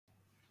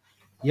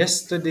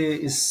Yesterday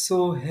is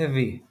so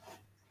heavy.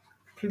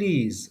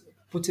 Please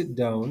put it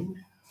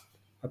down.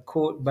 A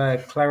quote by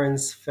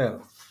Clarence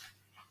Fell.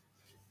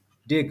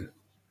 Dig.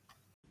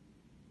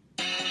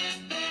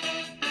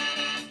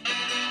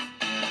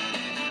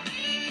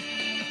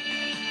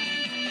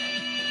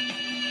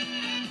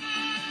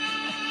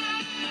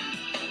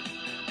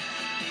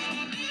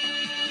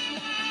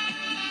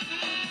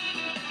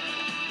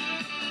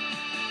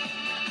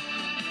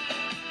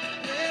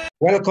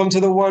 Welcome to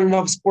the One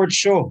Love Sports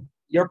Show,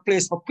 your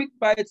place for quick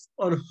bites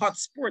on hot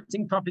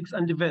sporting topics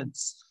and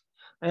events.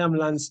 I am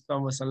Lance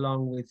Thomas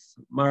along with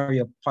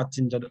Mario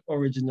Pottinger, the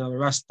original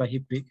Rasta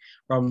hippie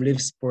from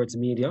Live Sports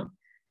Media.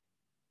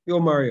 Yo,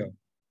 Mario,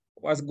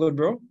 what's good,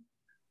 bro?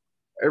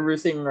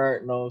 Everything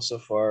right now so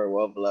far,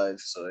 love life,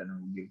 so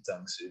give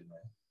thanks to you, man.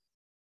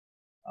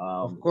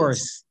 Of It's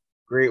course.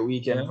 great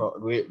weekend Yeah. for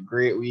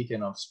great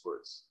weekend of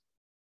sports.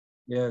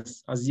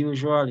 Yes, as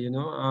usual,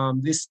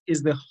 this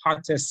is the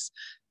hottest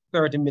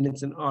 30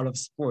 minutes in all of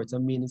sports. I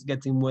mean, it's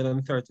getting more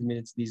than 30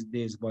 minutes these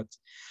days, but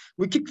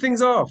we kick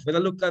things off with a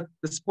look at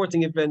the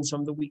sporting events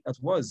from the week that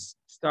was,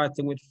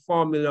 starting with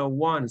Formula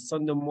One.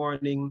 Sunday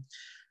morning,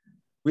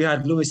 we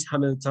had Lewis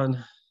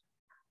Hamilton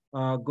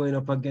going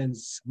up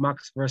against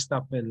Max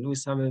Verstappen.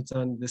 Lewis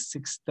Hamilton, the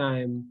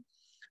six-time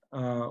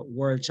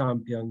world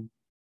champion,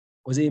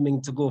 was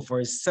aiming to go for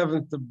his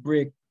seventh to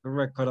break the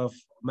record of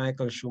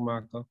Michael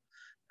Schumacher.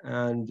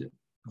 And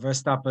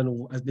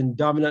Verstappen has been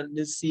dominant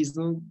this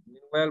season,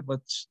 well, but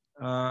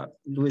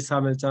Lewis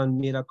Hamilton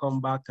made a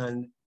comeback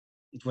and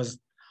it was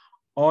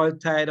all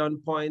tied on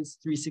points,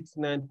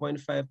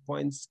 369.5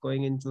 points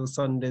going into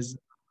Sunday's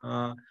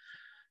uh,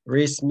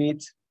 race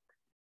meet.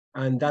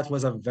 And that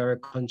was a very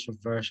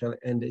controversial.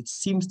 And it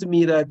seems to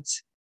me that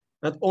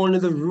not only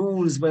the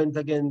rules went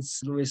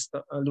against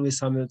Lewis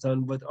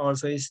Hamilton, but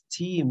also his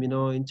team,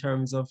 in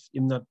terms of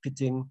him not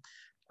pitting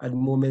at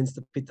moments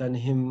to pit on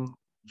him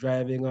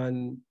driving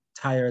on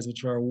tires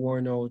which were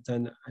worn out.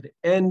 And at the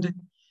end,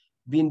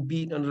 being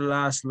beaten on the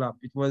last lap,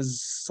 it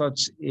was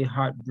such a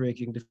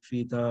heartbreaking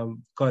defeat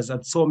because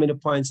at so many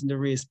points in the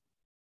race,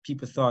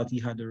 people thought he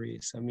had the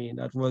race. I mean,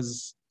 that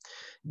was.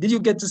 Did you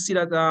get to see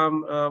that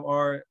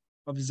or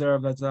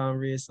observe that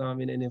race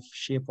in any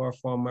shape or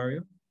form,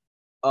 Mario?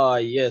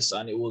 Yes,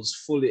 and it was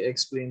fully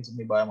explained to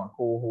me by my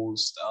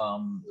co-host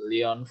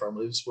Leon from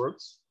Live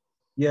Sports.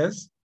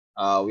 Yes.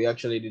 We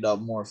actually did a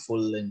more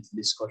full-length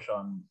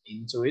discussion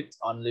into it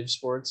on Live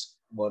Sports,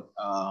 but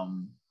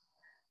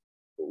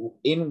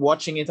in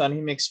watching it and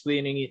him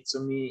explaining it to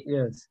me,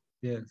 Yes.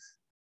 Yes.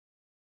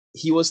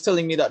 he was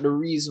telling me that the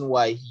reason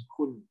why he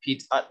couldn't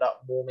pit at that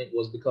moment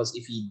was because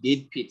if he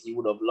did pit, he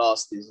would have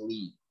lost his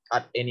lead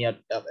at any of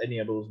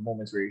those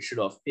moments where he should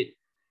have pit.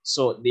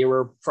 So they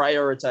were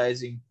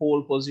prioritizing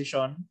pole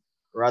position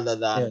rather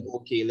than Yes.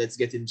 okay, let's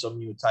get him some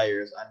new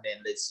tires and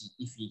then let's see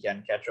if he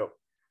can catch up.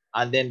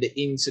 And then the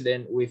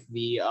incident with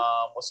the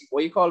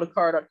what you call the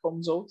car that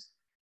comes out?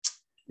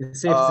 The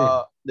safety.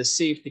 The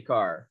safety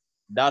car.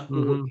 That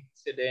whole Mm-hmm.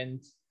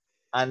 incident,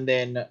 and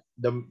then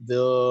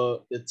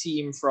the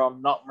team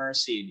from not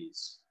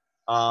Mercedes,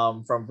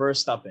 from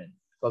Verstappen,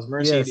 because Yes.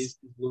 Mercedes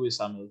is Lewis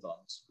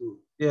Hamilton's group.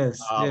 Yes.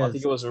 I think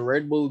Yes. it was a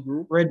Red Bull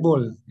group. Red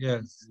Bull.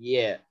 Yes.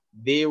 Yeah,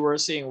 they were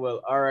saying,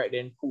 well, all right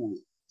then, cool.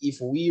 If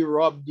we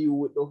robbed you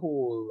with the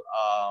whole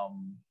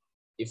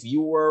if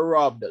you were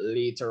robbed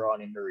later on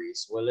in the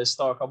race, well, let's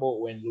talk about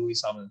when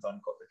Lewis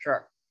Hamilton cut the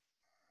track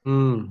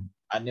Mm.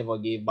 and never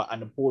gave back,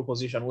 and the pole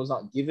position was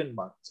not given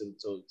back to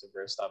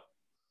Verstappen.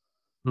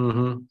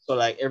 Mm-hmm. So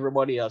like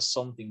everybody has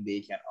something they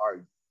can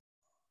argue.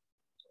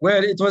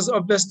 Well, it was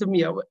obvious to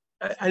me.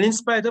 And in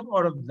spite of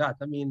all of that,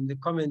 I mean, the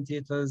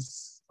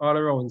commentators all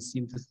around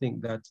seem to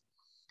think that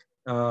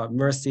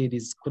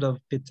Mercedes could have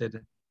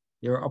pitted.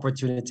 There were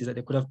opportunities that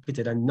they could have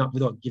pitted and not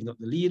without giving up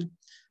the lead.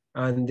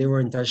 And they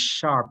weren't as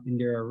sharp in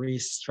their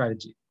race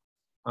strategy.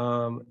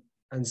 Um,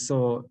 and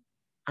so,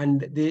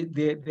 and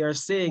they are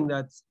saying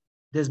that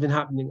there's been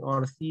happening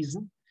all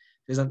season.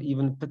 There's not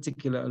even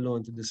particular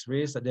alone to this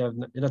race that they're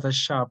not as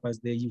sharp as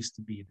they used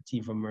to be, the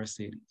team from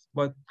Mercedes.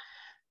 But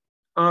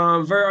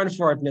very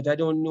unfortunate. I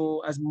don't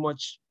know as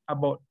much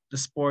about the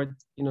sport,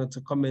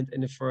 to comment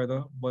any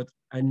further. But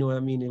I know, I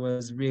mean, it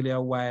was really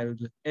a wild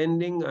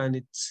ending, and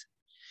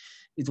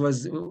it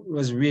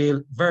was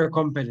real very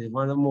competitive,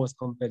 one of the most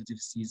competitive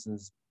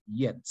seasons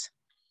yet.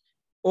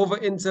 Over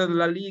into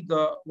La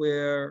Liga,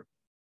 where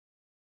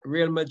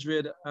Real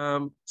Madrid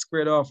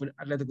squared off with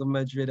Atletico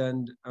Madrid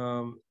and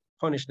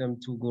punished them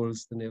 2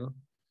 goals to nil.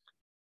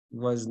 It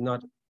was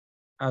not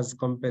as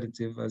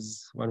competitive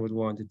as one would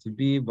want it to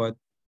be, but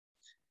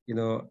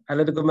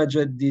Atletico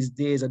Madrid these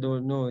days, I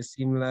don't know, it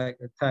seems like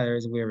the tire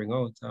is wearing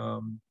out.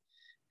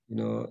 You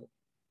know,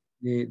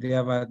 they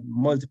have had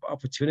multiple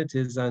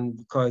opportunities, and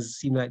because it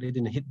seemed like they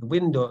didn't hit the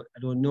window, I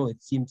don't know.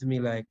 It seemed to me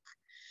like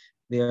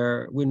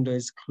their window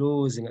is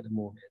closing at the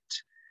moment.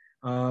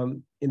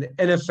 In the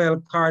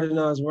NFL,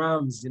 Cardinals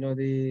Rams,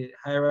 the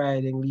high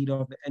riding leader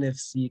of the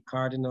NFC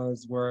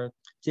Cardinals were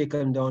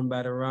taken down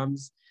by the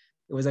Rams.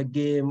 It was a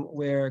game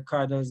where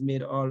Cardinals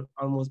made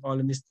almost all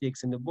the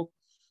mistakes in the book.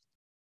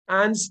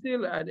 And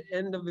still, at the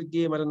end of the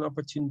game, had an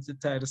opportunity to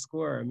tie the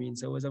score. I mean,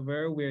 so it was a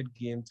very weird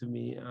game to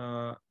me.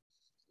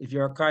 If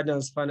you're a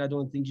Cardinals fan, I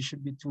don't think you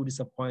should be too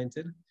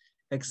disappointed,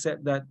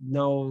 except that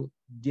now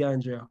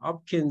DeAndre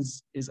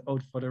Hopkins is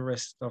out for the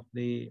rest of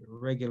the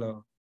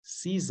regular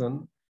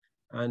season,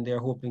 and they're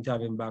hoping to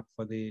have him back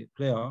for the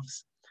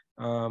playoffs.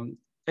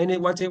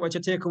 What's your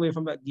takeaway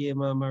from that game,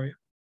 Mario?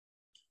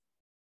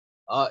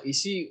 You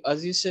see,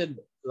 as you said,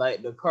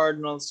 like the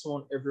Cardinals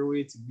found every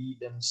way to beat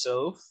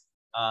themselves,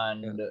 Yeah.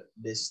 and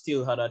they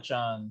still had a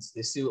chance.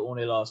 They still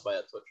only lost by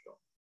a touchdown.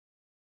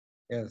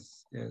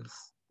 Yes.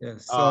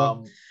 So,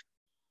 Um,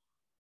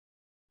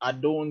 I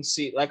don't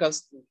see like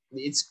us.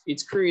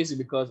 It's crazy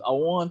because I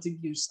want to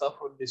give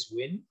Stafford this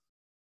win,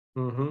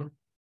 mm-hmm.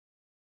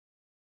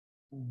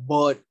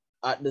 but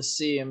at the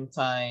same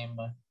time,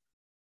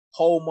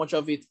 how much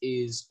of it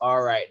is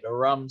all right? The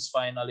Rams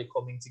finally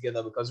coming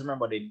together because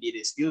remember they did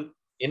it. Still,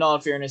 in all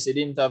fairness, they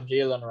didn't have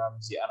Jalen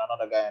Ramsey and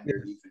another guy on their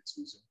Yes, defense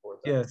who's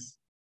important. yes,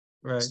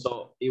 right.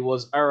 So it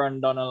was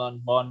Aaron Donald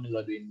and Von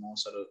Miller doing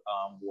most of the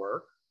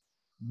work.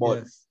 But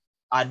Yes.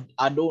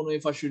 I don't know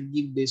if I should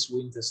give this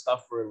win to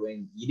Stafford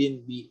when you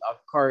didn't beat a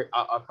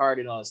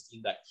Cardinals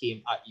team that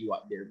came at you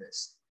at their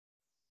best.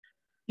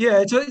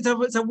 Yeah,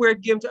 it's a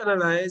weird game to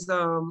analyze.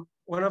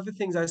 One of the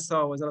things I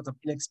saw was a lot of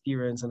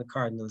inexperience on the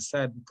Cardinals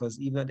side because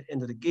even at the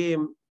end of the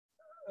game,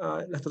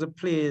 a lot of the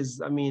plays,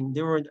 I mean,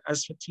 they weren't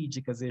as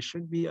strategic as they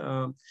should be.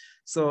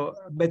 So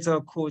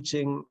better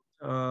coaching,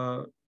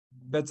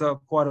 better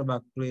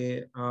quarterback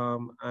play,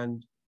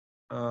 and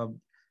uh,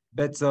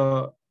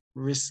 better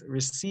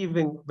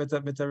receiving, better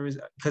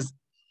because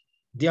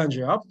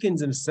DeAndre Hopkins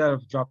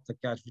himself dropped the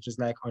catch, which is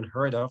like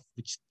unheard of.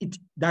 Which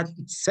that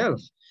itself,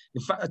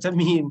 the fact I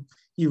mean,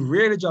 he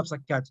rarely drops a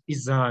catch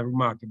is a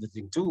remarkable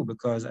thing too,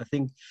 because I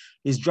think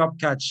his drop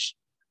catch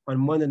on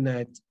Monday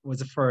night was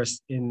the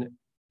first in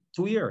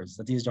 2 years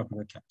that he's dropping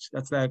a catch.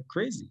 That's like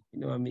crazy, you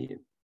know what I mean?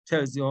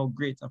 Tells you how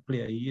great a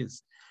player he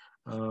is.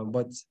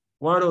 But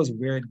one of those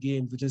weird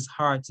games, which is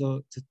hard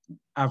to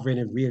have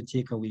any real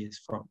takeaways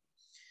from.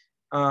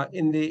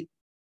 In the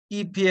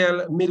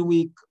EPL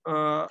midweek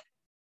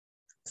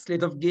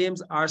slate of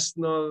games,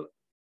 Arsenal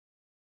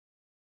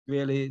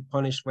really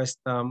punished West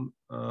Ham.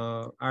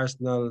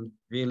 Arsenal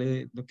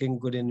really looking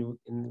good in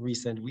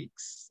recent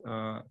weeks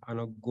on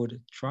a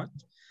good trot.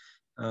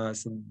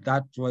 So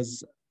that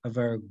was a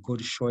very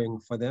good showing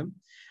for them.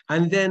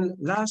 And then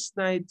last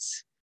night,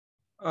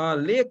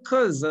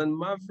 Lakers and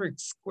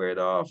Mavericks squared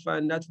off,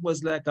 and that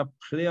was like a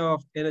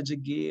playoff energy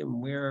game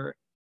where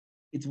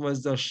it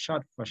was a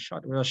shot for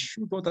shot, with a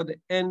shootout at the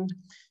end,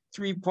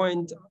 3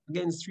 point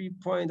against 3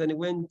 point, and it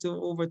went to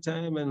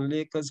overtime, and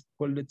Lakers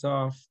pulled it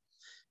off,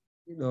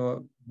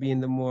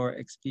 being the more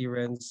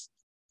experienced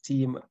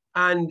team.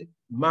 And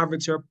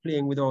Mavericks are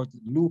playing without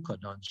Luka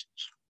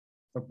Doncic.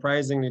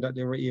 Surprisingly, that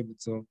they were able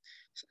to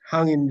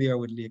hang in there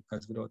with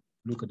Lakers without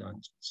Luka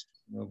Doncic.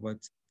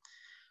 But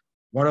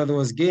one of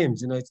those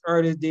games, it's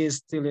early days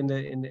still in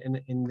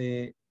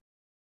the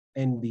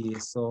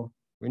NBA, so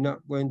we're not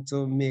going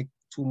to make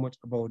too much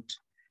about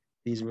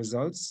these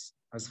results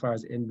as far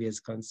as NBA is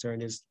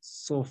concerned. Is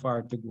so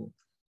far to go.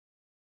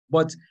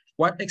 But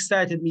what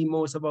excited me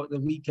most about the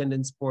weekend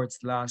in sports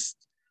last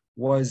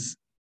was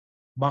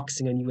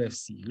boxing and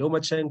UFC.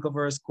 Lomachenko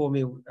versus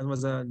Comey, that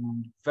was a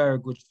very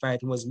good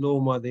fight. It was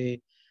Loma, the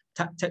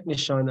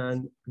technician,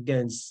 and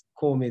against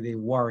Comey, the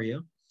warrior.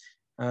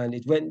 And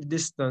it went the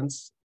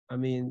distance. I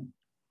mean,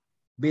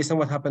 based on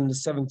what happened in the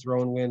seventh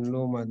round when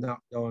Loma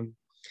knocked down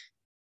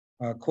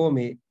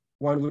Comey,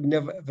 one would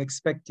never have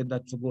expected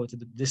that to go to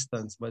the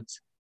distance. But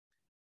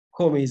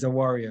Comey is a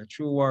warrior,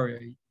 true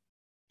warrior.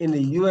 In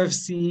the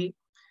UFC,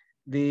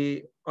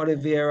 the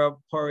Oliveira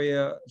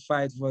Poirier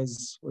fight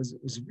was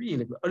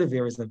really good.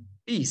 Oliveira is a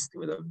beast. He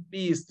was a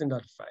beast in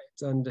that fight.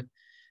 And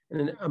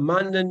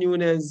Amanda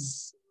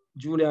Nunes,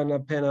 Juliana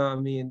Pena, I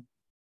mean,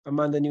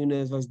 Amanda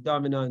Nunes was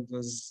dominant,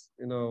 was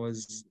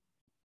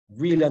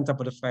really on top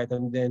of the fight,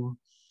 and then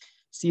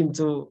seemed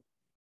to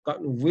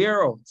gotten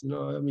wear out.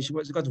 I mean, she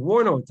got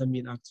worn out, I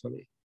mean,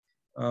 actually,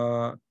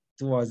 uh,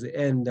 towards the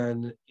end.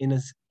 And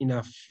in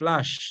a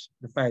flash,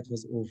 the fight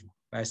was over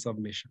by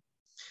submission.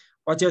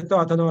 What's your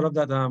thought on all of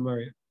that,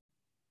 Mario?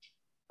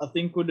 I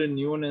think with the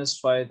Nunes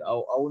fight,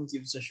 I wouldn't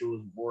even say she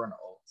was born out.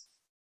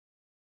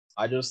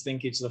 I just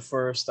think it's the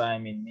first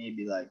time in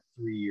maybe like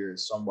 3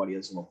 years somebody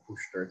has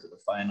pushed her to the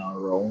final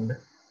round.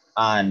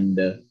 And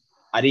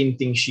I didn't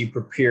think she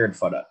prepared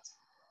for that.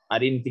 I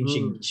didn't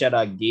think she had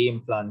a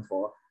game plan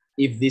for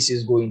if this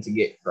is going to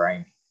get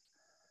grimy.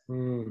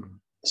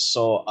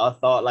 So I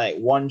thought like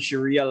once she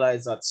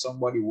realized that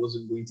somebody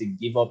wasn't going to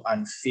give up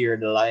and fear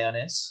the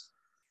lioness,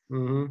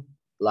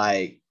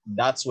 like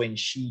that's when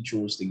she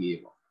chose to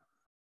give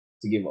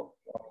up.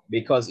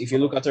 Because if you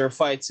look at her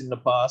fights in the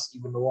past,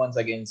 even the ones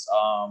against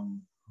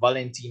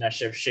Valentina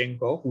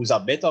Shevchenko, who's a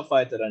better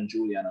fighter than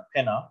Juliana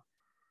Pena,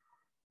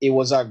 it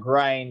was a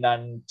grind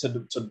and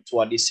to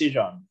a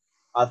decision.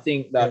 I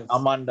think that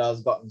Amanda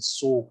has gotten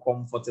so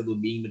comfortable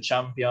being the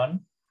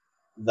champion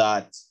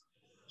that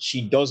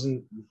she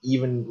doesn't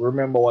even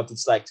remember what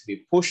it's like to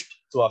be pushed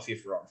to a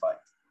 5th round fight.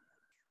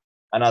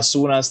 And as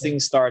soon as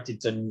things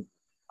started to,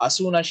 as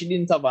soon as she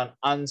didn't have an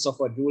answer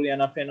for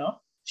Juliana Pena,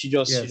 she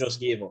just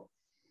gave up.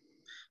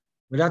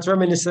 But that's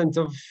reminiscent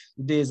of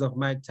the days of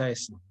Mike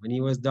Tyson when he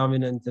was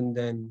dominant and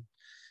then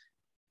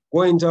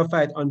going to a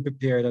fight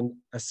unprepared. And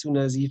as soon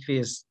as he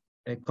faced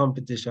a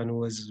competition,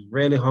 was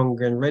really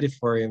hungry and ready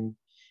for him,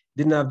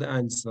 didn't have the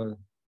answer. It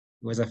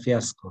was a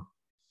fiasco.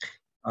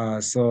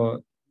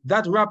 So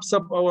that wraps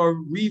up our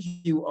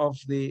review of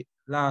the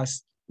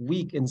last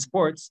week in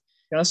sports.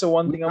 Can I say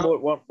one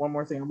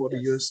more thing about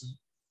the UFC?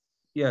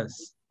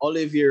 Yes.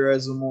 Oliveira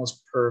is the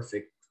most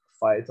perfect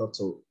fighter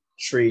to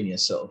train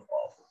yourself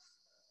off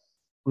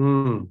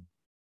of.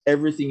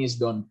 Everything is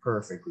done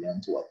perfectly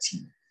onto a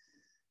team.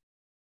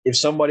 If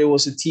somebody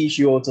was to teach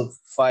you how to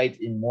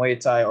fight in Muay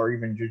Thai or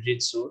even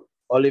Jiu-Jitsu,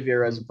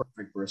 Oliveira is a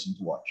perfect person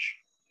to watch,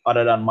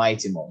 other than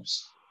Mighty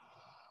Mouse.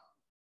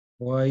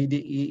 Well,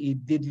 he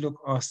did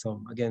look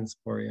awesome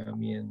against Poirier. I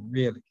mean,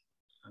 really.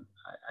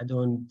 I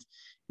don't,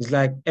 it's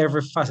like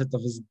every facet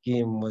of his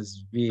game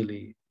was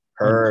really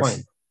on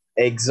point.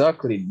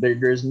 Exactly.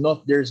 There's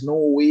no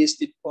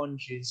wasted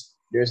punches.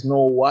 There's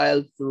no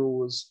wild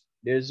throws.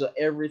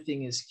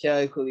 Everything is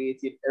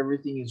calculated.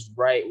 Everything is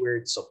right where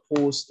it's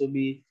supposed to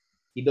be.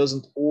 He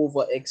doesn't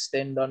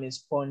overextend on his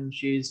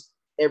punches.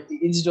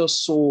 It's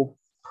just so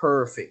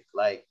perfect.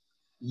 Like,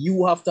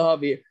 you have to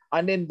have it.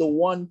 And then the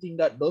one thing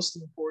that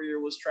Dustin Poirier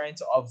was trying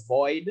to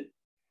avoid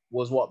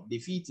was what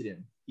defeated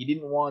him. He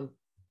didn't want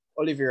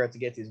Oliveira to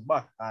get his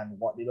back. And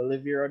what did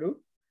Oliveira do?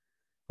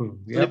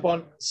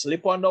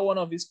 Slip under one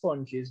of his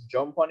punches,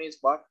 jump on his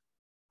back,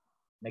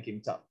 make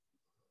him tap.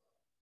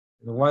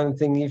 The one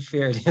thing he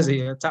feared is he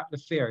attacked the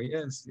fear.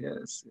 Yes.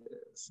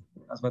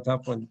 That's what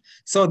happened.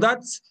 So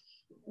that's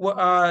what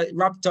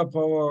wrapped up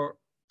our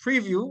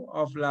preview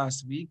of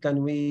last week,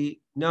 and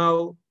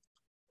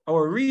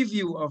our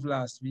review of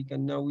last week,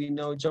 and now we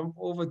jump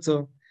over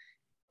to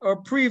our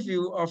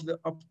preview of the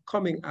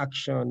upcoming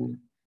action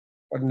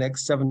for the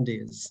next 7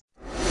 days.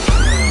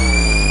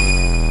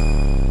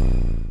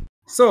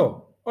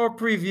 So our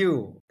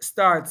preview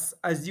starts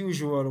as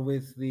usual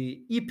with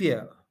the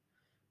EPL,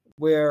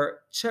 where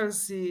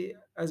Chelsea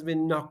has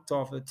been knocked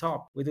off the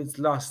top with its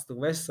loss to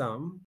West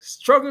Ham,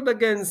 struggled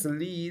against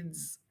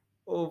Leeds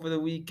over the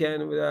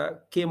weekend,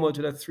 came out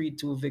with a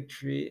 3-2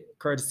 victory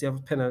courtesy of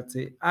a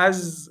penalty,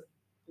 as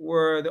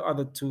were the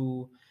other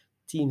two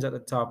teams at the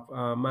top.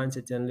 Man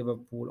City and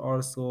Liverpool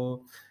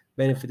also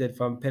benefited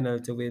from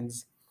penalty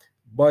wins.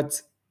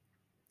 But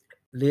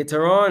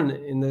later on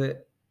in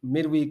the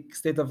midweek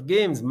state of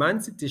games, Man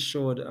City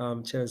showed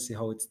Chelsea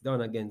how it's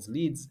done against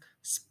Leeds,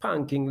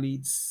 spanking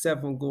Leeds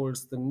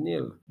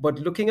 7-0. But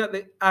looking at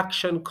the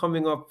action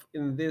coming up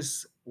in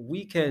this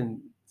weekend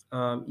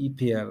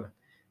EPL,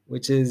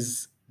 which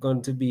is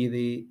going to be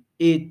the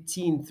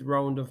 18th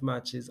round of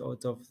matches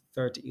out of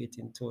 38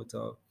 in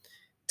total,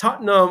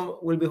 Tottenham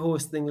will be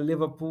hosting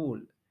Liverpool,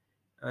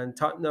 and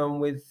Tottenham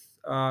with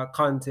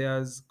Conte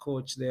as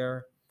coach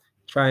there,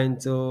 trying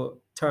to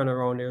turn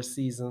around their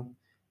season,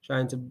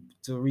 trying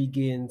to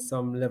regain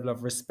some level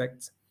of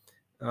respect,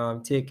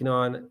 taking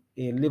on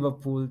a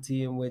Liverpool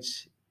team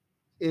which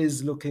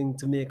is looking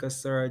to make a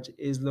surge,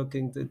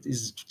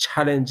 is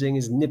challenging,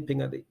 is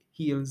nipping at the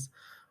heels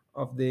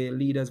of the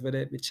leaders, whether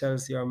it be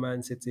Chelsea or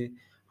Man City.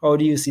 How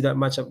do you see that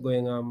matchup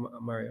going on,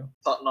 Mario?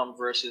 Tottenham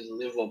versus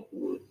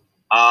Liverpool.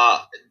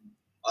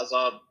 As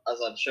a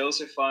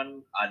Chelsea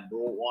fan, I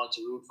don't want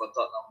to root for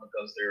Tottenham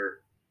because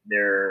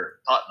they're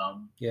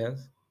Tottenham.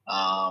 Yes.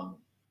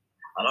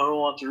 I don't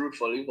want to root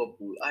for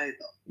Liverpool either.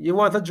 You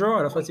want a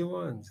draw? That's what you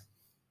want.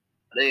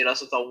 Hey,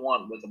 that's what I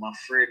want, but I'm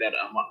afraid that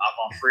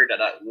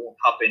that won't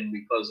happen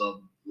because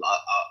of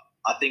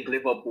I think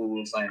Liverpool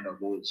will find a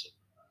goal.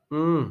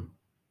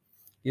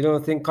 You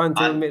don't think Conte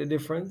will make a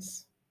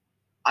difference?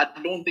 I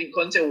don't think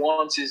Conte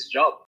wants his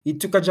job. He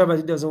took a job that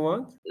he doesn't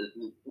want?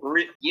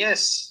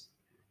 Yes.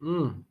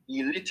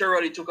 He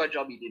literally took a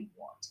job he didn't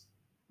want.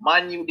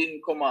 Man U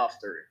didn't come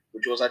after him,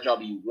 which was a job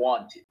he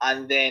wanted.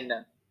 And then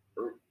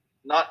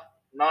not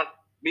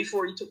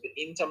before he took the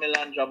Inter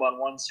Milan job and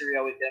won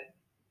Syria with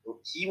them,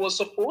 he was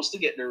supposed to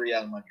get the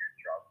Real Madrid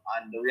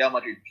job, and the Real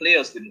Madrid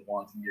players didn't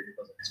want him here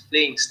because of his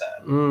playing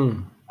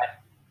style.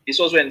 This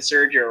was when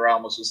Sergio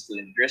Ramos was still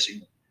in the dressing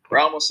room.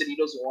 Ramos said he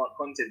doesn't want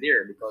Conte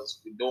there because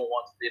we don't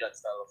want to play that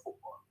style of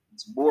football.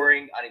 It's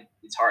boring and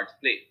it's hard to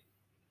play.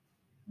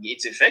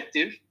 It's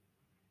effective,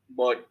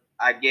 but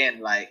again,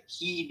 like,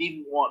 he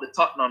didn't want the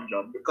Tottenham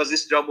job because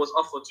this job was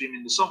offered to him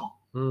in the summer.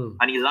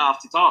 And he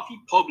laughed it off. He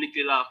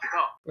publicly laughed it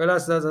off. Well,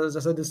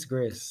 that's a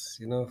disgrace,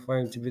 for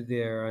him to be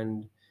there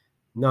and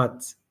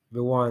not be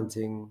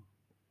wanting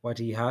what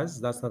he has.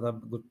 That's not a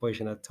good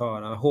position at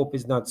all. I hope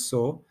it's not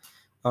so.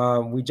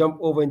 We jump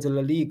over into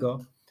La Liga,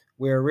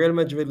 where Real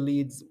Madrid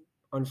leads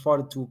on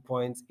 42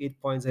 points, 8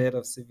 points ahead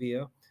of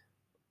Sevilla,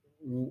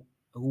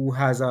 who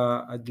has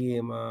a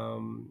game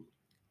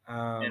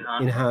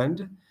in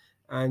hand.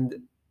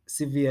 And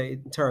Sevilla,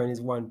 in turn,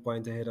 is 1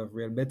 point ahead of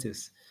Real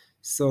Betis.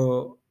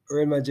 So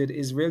Real Madrid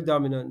is real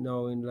dominant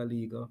now in La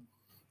Liga.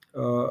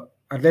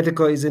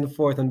 Atletico is in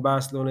fourth and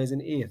Barcelona is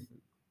in eighth.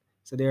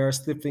 So they are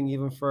slipping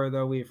even further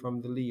away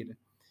from the lead.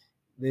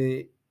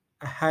 The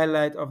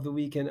highlight of the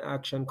weekend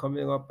action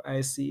coming up,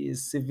 I see,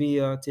 is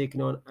Sevilla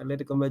taking on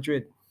Atletico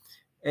Madrid.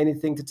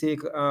 Anything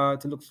to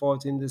look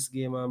forward to in this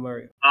game,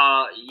 Mario?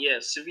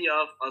 Yes,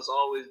 Sevilla has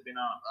always been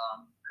a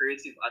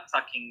creative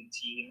attacking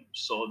team,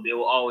 so they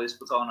will always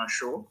put on a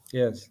show.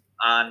 Yes.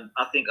 And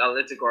I think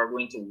Atletico are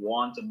going to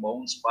want to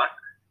bounce back.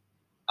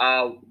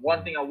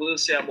 One thing I will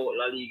say about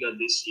La Liga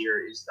this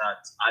year is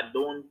that I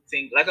don't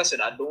think, like I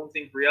said, I don't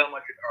think Real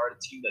Madrid are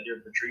the team that they're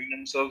portraying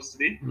themselves to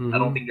be. I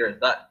don't think they're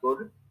that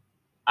good.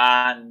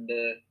 And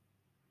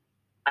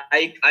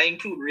I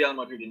include Real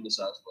Madrid in this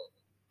as well.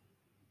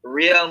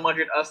 Real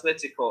Madrid,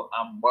 Atletico,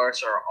 and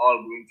Barca are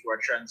all going through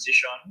a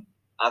transition.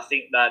 I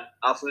think that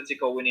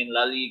Atletico winning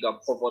La Liga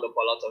covered up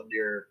a lot of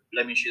their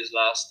blemishes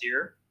last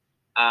year.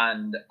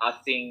 And I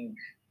think,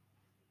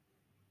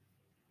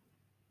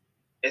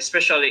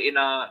 especially in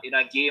a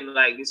game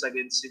like this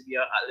against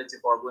Sevilla,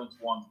 Atletico are going to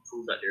want to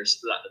prove that they're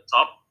still at the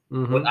top.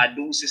 But I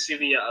do see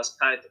Sevilla as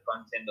title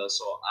contenders.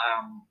 So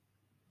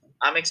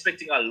I'm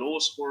expecting a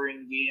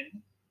low-scoring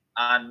game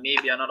and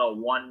maybe another 1-0.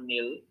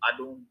 I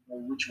don't know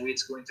which way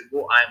it's going to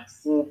go. I'm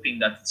hoping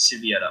that it's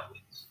Sevilla that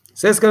wins.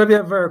 So it's going to be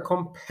a very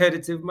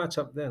competitive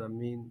matchup then. I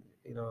mean,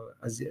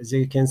 as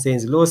you can say,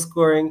 it's low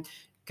scoring.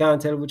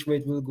 Can't tell which way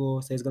it will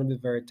go. So it's going to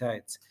be very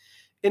tight.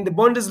 In the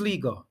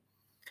Bundesliga,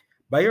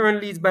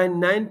 Bayern leads by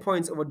 9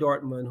 points over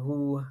Dortmund,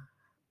 who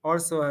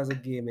also has a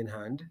game in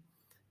hand.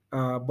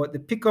 But the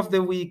pick of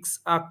the week's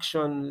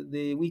action,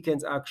 the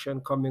weekend's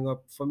action coming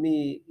up for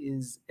me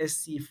is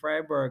SC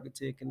Freiburg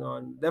taking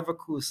on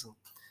Leverkusen.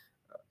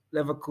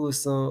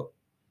 Leverkusen,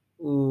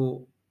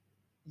 who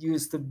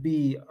used to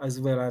be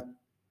as well at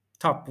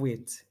top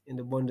weight in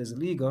the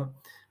Bundesliga,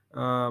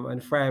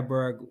 and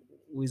Freiburg,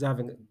 who is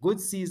having a good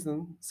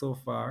season so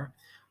far.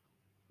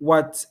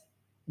 What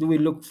do we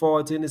look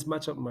forward to in this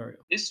matchup, Mario?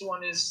 This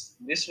one is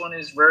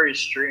very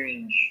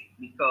strange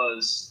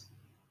because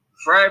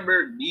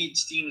Freiburg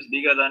beats teams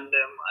bigger than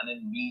them and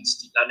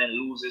then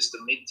loses to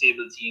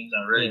mid-table teams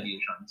and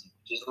relegation teams,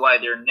 which is why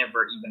they're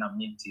never even a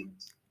mid-table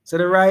team. So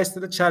they rise to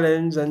the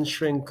challenge and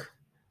shrink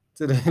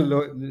to the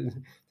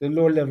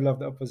low level of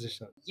the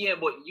opposition. Yeah,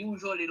 but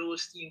usually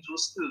those teams will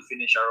still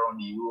finish around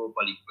the Europa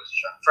League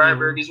position.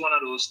 Freiburg is one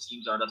of those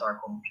teams that are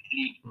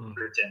complete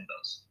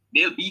pretenders.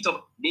 They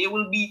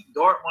will beat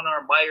Dortmund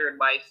or Bayern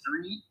by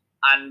 3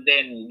 and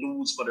then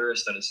lose for the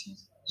rest of the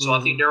season. So I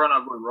think they're on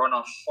a good run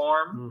of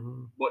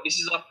form. But this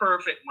is a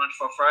perfect match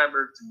for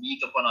Freiburg to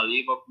beat up on a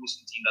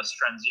Leverkusen team that's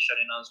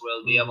transitioning as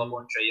well. They have a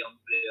bunch of young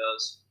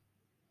players.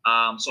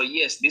 So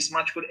yes, this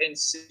match could end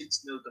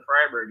 6-0 to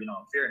Freiburg, in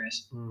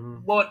fairness.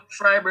 But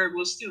Freiburg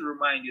will still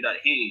remind you that,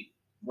 hey,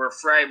 we're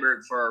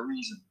Freiburg for a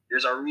reason.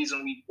 There's a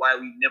reason why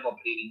we've never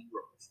played in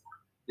Europe before.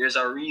 There's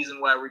a reason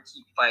why we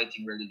keep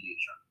fighting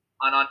relegation.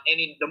 And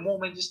the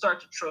moment you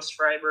start to trust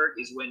Freiburg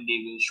is when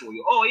they will show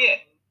you, oh yeah,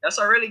 that's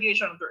a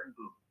relegation threatened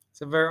club. It's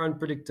very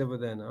unpredictable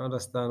then. I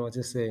understand what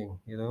you're saying,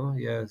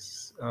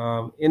 yes.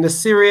 In the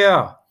Serie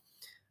A,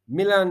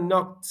 Milan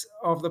knocked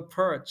off the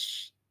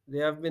perch. They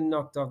have been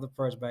knocked off the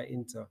perch by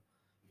Inter.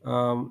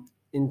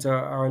 Inter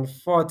are on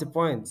 40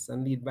 points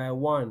and lead by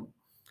 1.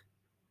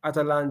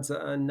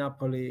 Atalanta and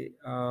Napoli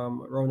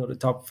round out the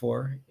top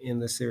 4 in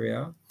the Serie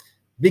A.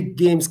 Big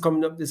games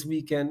coming up this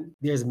weekend.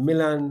 There's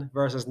Milan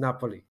versus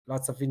Napoli.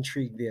 Lots of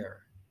intrigue there.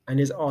 And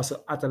there's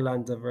also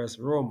Atalanta versus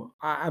Roma.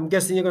 I'm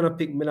guessing you're going to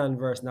pick Milan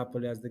versus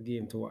Napoli as the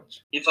game to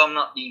watch. If I'm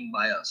not being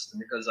biased,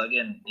 because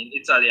again, in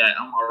Italy, I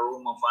am a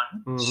Roma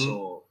fan.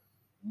 So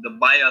the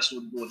bias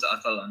would go to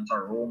Atalanta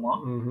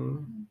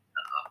Roma.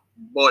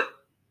 But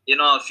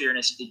in all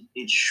fairness,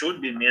 it should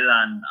be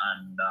Milan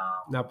and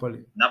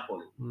Napoli.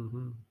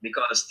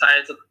 Because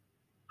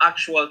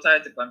actual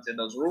title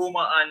contenders,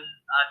 Roma and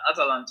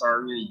Atalanta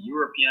are really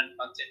European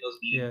contenders.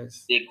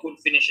 Yes. They could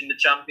finish in the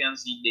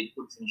Champions League, they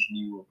could finish in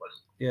the Europa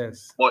League.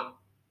 Yes. But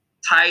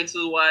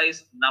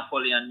title-wise,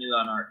 Napoli and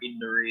Milan are in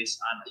the race,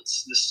 and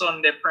it's the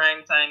Sunday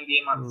prime time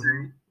game at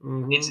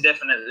 3. It's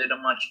definitely the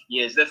match.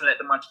 Yeah, it's definitely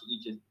the match to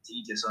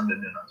eat a Sunday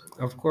dinner.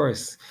 Of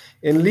course.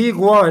 In League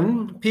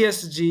One,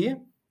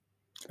 PSG,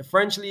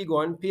 French League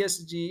One,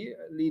 PSG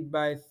lead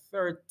by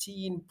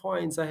 13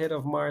 points ahead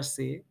of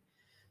Marseille,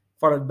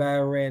 followed by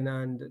Rennes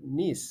and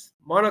Nice.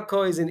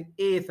 Monaco is in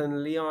 8th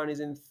and Lyon is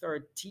in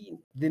 13th.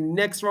 The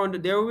next round,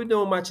 there will be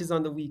no matches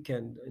on the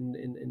weekend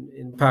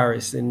in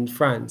Paris, in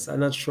France. I'm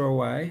not sure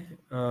why.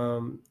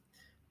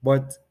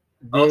 But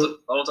a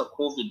lot of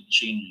COVID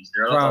changes.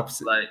 There are a lot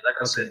of, like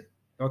I said,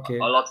 a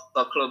lot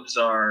of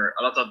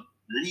a lot of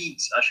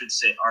leagues, I should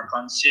say, are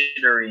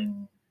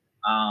considering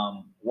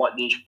what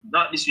they,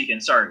 not this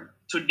weekend, sorry,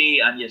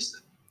 today and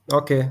yesterday.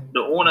 Okay.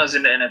 The owners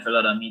in the NFL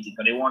had a meeting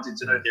because they wanted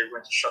to know if they're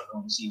going to shut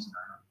down the season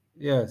or not.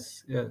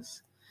 Yes.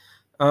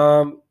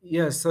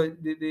 So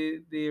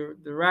the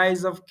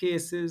rise of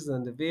cases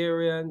and the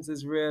variants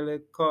is really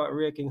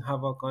wreaking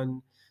havoc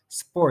on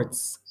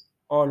sports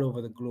all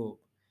over the globe.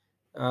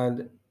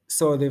 And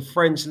So the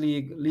French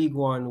League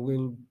One,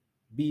 will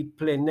be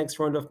playing next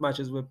round of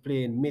matches. We're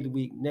playing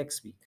midweek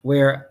next week,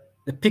 where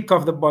the pick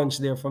of the bunch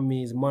there for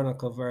me is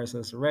Monaco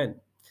versus Rennes.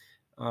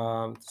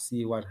 To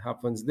see what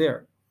happens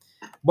there.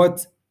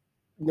 But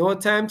no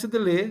time to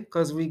delay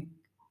because we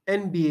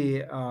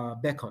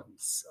NBA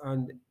beckons.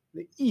 And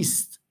the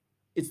East,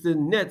 it's the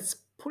Nets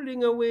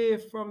pulling away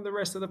from the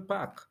rest of the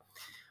pack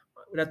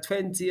with a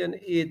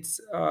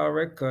 20-8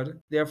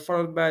 record. They are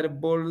followed by the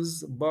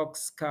Bulls,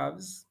 Bucks,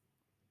 Cavs,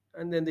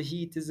 and then the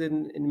Heat is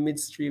in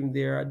midstream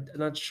there. I'm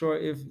not sure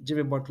if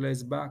Jimmy Butler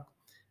is back.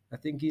 I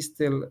think he's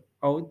still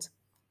out.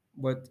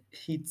 But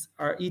Heat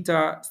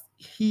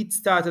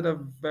started a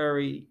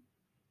very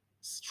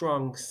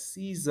strong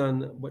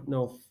season, but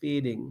now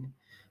fading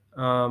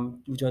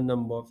due to a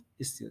number of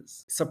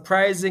issues.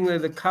 Surprisingly,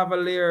 the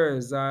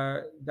Cavaliers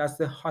that's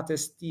the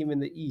hottest team in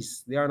the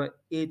East. They are on an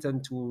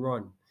 8-2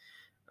 run,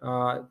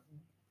 uh,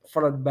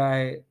 followed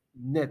by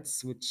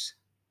Nets, which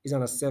is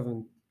on a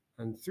 7-3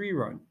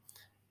 run.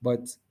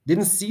 But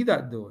didn't see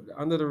that though.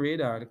 Under the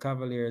radar, the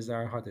Cavaliers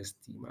are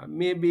hottest team.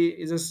 Maybe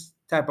it's this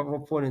type of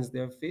opponents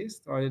they've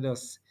faced, or they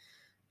just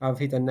have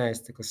hit a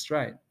nice take a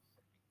stride.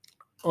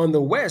 On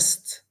the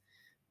West,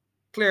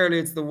 clearly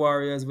it's the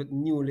Warriors with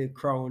newly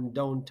crowned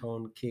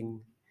downtown king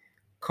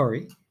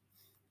Curry.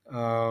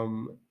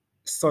 Um,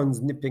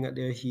 Suns nipping at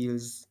their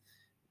heels,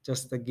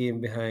 just a game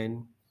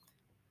behind,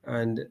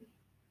 and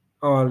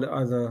all the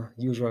other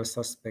usual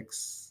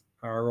suspects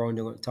are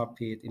rounding on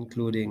top eight,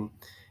 including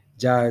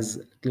Jazz,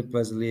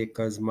 Clippers,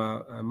 Lakers,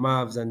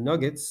 Mavs, and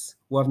Nuggets,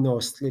 who have now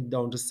slid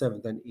down to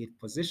 7th and 8th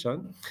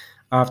position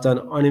after an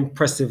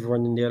unimpressive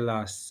run in their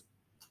last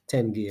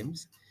 10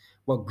 games.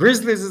 But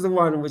Grizzlies is the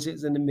one which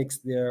is in the mix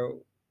there,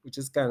 which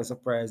is kind of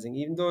surprising.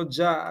 Even though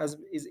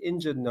is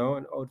injured now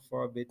and out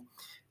for a bit,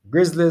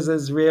 Grizzlies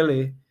is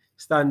really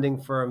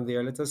standing firm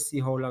there. Let us see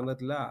how long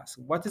that lasts.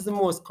 What is the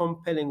most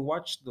compelling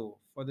watch, though,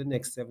 for the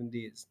next 7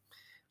 days?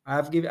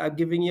 I've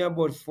given you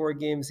about 4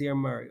 games here,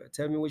 Mario.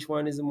 Tell me which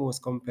one is the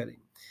most compelling.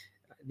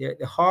 The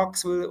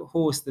Hawks will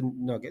host the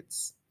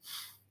Nuggets.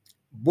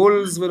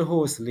 Bulls will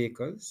host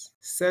Lakers.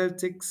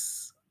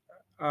 Celtics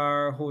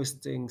are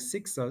hosting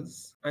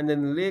Sixers, and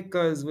then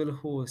Lakers will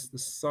host the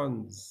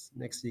Suns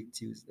next week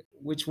Tuesday.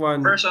 Which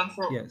one?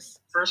 Yes.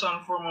 First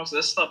and foremost,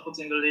 let's stop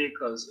putting the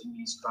Lakers in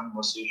this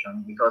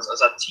conversation because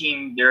as a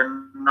team, they're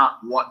not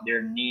what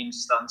their name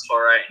stands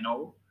for right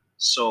now.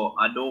 So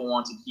I don't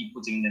want to keep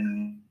putting them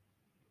in.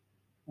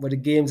 But the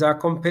games are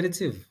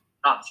competitive.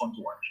 Not fun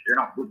to watch. They're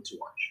not good to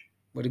watch.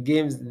 But the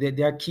games,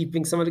 they are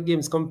keeping some of the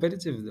games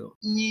competitive though.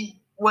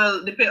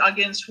 Well,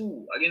 against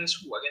who? Against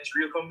who? Against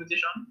real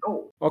competition?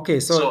 No. Okay,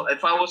 so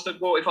if I was to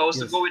go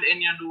with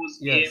any of those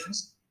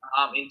games,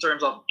 in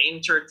terms of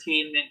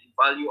entertainment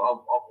value of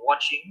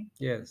watching,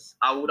 yes,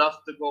 I would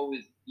have to go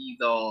with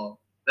either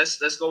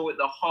let's go with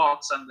the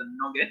Hawks and the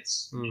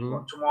Nuggets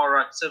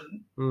tomorrow at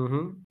 7.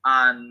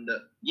 And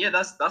yeah,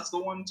 that's the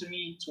one to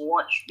me to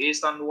watch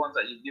based on the ones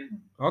that you've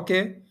given.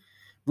 Okay,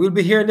 we'll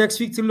be here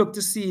next week to look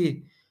to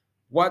see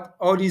what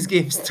all these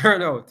games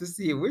turn out, to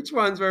see which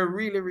ones were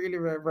really, really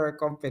very, very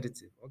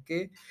competitive.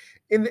 Okay,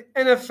 in the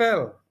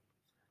NFL,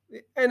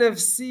 the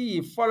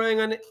NFC, following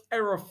an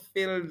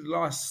error-filled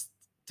loss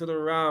to the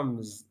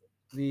Rams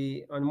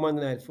on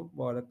Monday Night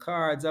Football, the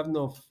Cards have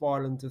now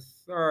fallen to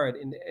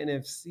 3rd in the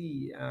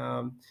NFC,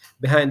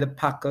 behind the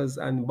Packers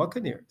and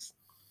Buccaneers.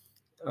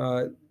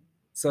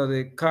 So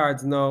the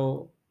Cards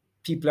now,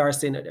 people are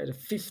saying that they're the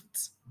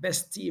 5th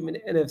best team in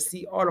the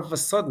NFC. All of a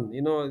sudden,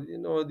 you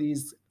know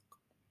these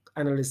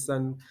analysts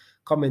and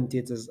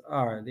commentators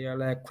are. They are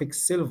like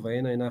Quicksilver,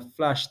 in a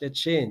flash they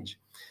change.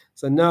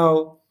 So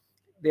now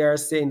they are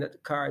saying that the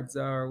Cards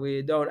are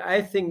way down.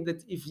 I think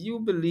that if you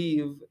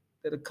believe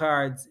that the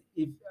Cards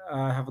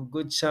have a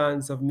good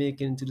chance of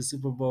making it to the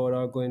Super Bowl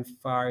or going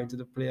far into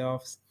the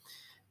playoffs,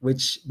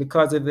 which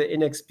because of the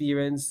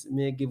inexperience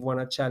may give one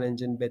a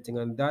challenge in betting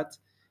on that,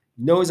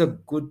 now is a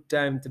good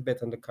time to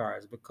bet on the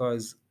Cards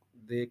because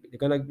they're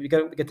gonna be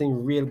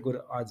getting real good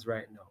odds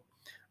right now.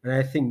 And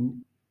I think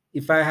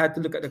if I had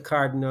to look at the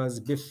Cardinals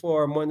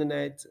before Monday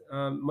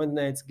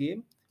night's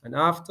game and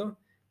after,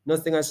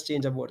 nothing has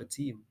changed about the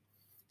team,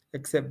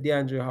 except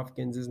DeAndre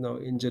Hopkins is now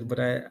injured. But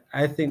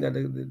I think that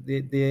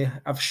they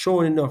have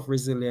shown enough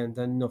resilience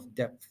and enough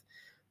depth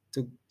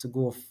to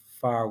go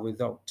far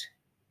without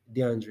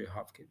DeAndre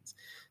Hopkins.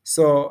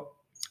 So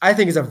I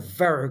think it's a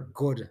very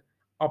good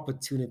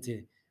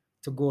opportunity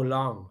to go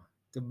long,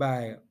 to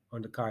buy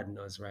on the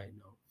Cardinals right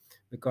now,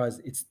 because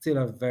it's still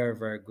a very,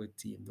 very good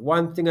team. The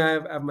one thing I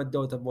have my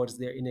doubt about is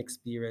their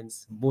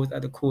inexperience, both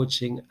at the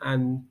coaching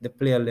and the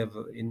player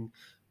level in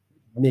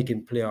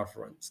making playoff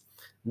runs.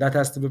 That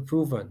has to be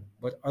proven,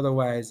 but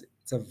otherwise,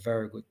 it's a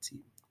very good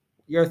team.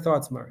 Your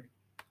thoughts, Murray?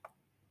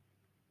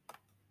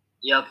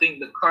 Yeah, I think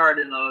the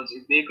Cardinals,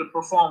 if they could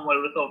perform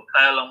well without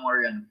Kyler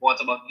Murray, and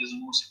quarterback is the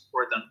most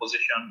important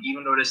position,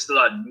 even though they still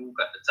had Nuke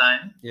at the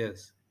time.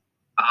 Yes.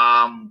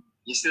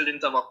 You still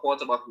didn't have a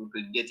quarterback who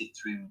could get it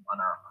to him on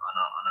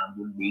a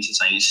good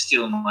basis, and you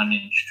still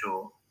managed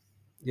to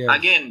Yes.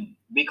 again,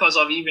 because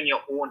of even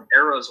your own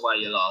errors why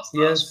you lost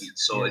last Yes. week.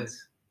 So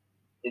Yes.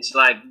 it's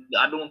like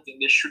I don't think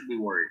they should be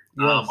worried.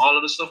 Yes. All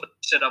of the stuff that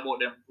you said about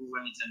them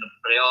proving it in the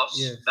playoffs,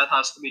 Yes. that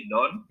has to be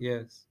done.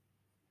 Yes.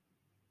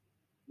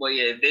 But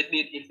yeah,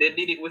 if they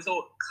did it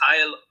without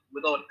Kyle,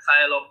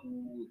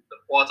 who the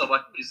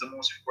quarterback is the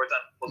most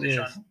important Yes.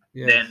 position,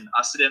 Yes. then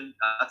I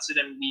see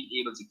them being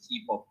able to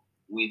keep up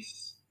with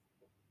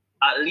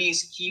at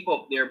least keep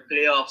up their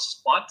playoff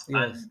spot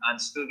Yes. and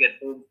still get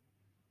home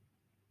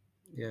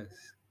Yes.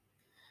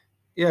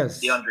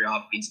 Yes. DeAndre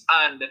Hopkins.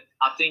 And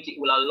I think it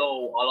will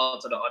allow a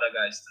lot of the other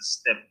guys to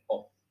step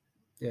up.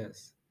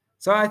 Yes.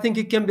 So I think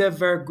it can be a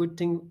very good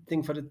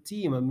thing for the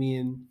team. I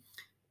mean,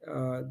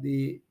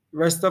 the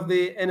rest of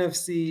the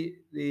NFC,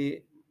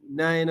 the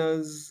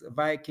Niners,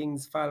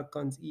 Vikings,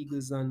 Falcons,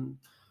 Eagles, and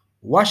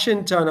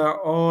Washington are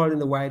all in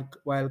the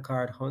wild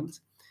card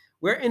hunt.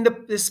 We're in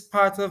this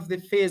part of the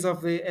phase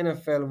of the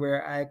NFL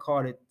where I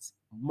call it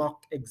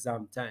mock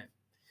exam time,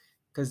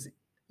 because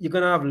you're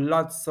gonna have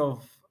lots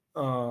of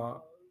uh,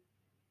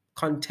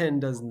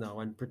 contenders now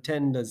and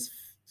pretenders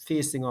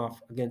facing off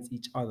against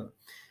each other,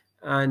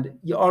 and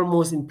you're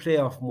almost in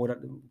playoff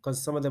mode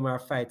because some of them are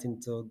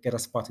fighting to get a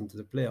spot into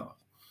the playoff.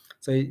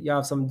 So you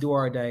have some do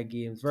or die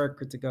games, very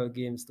critical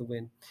games to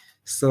win.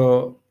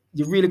 So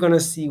you're really gonna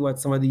see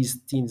what some of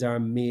these teams are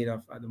made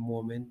of at the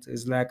moment.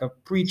 It's like a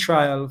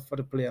pre-trial for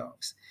the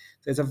playoffs.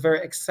 So it's a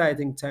very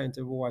exciting time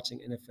to be watching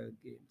NFL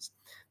games.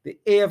 The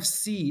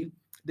AFC,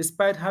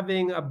 despite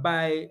having a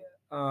bye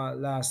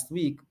last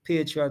week,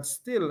 Patriots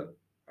still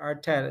are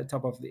tied at the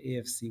top of the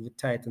AFC with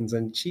Titans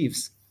and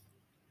Chiefs.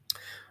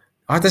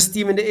 Hottest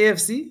team in the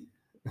AFC?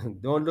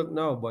 Don't look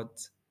now,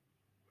 but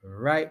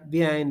right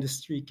behind the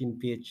streaking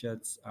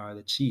Patriots are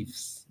the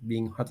Chiefs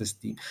being hottest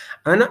team.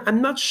 And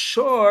I'm not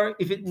sure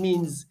if it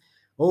means,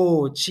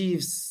 oh,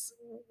 Chiefs,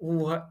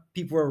 who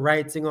people were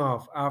writing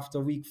off after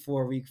week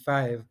 4, week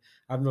 5,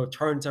 have now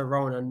turned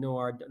around and now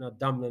are a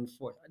dominant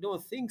force. I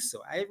don't think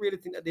so. I really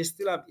think that they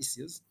still have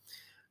issues,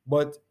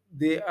 but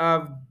they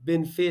have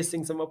been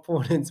facing some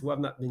opponents who have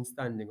not been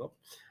standing up,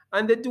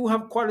 and they do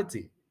have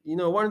quality.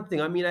 One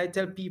thing, I mean, I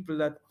tell people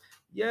that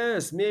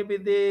yes, maybe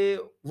they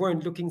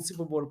weren't looking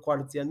Super Bowl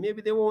quality, and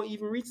maybe they won't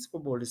even reach Super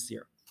Bowl this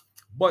year,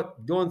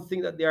 but don't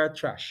think that they are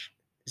trash.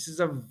 This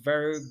is a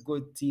very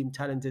good team,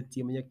 talented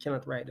team, and you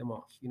cannot write them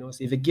off.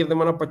 So if you give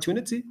them an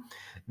opportunity,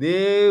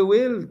 they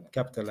will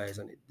capitalize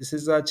on it. This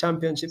is a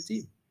championship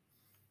team.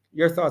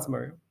 Your thoughts,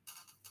 Mario?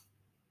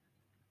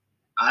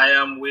 I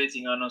am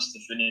waiting on us to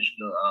finish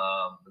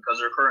because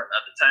we're current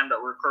at the time that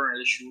we're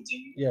currently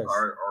shooting Yes.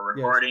 or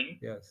Yes. recording.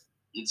 Yes.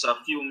 It's a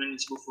few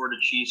minutes before the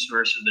Chiefs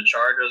versus the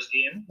Chargers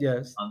game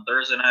Yes. on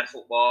Thursday Night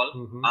Football.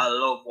 Mm-hmm. I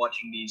love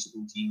watching these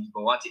two teams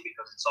go at it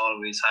because it's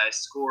always high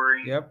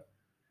scoring. Yep.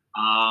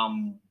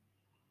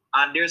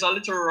 And there's a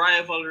little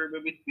rivalry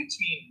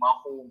between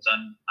Mahomes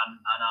and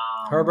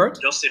Herbert?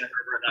 Justin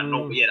Herbert that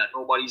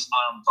nobody's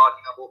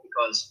talking about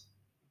because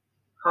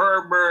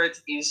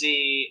Herbert is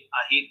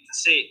I hate to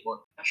say it, but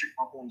Patrick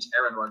Mahomes,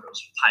 Aaron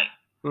Rodgers type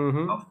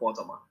of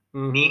quarterback.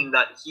 Meaning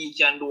that he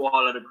can do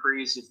all of the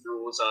crazy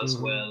throws as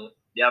well.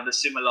 They have the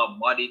similar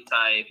body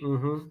type.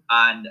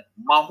 And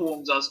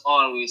Mahomes has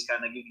always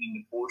kind of given him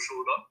the cold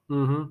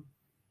shoulder.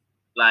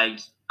 Like,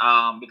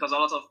 because a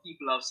lot of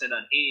people have said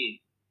that, hey,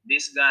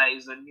 this guy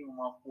is a new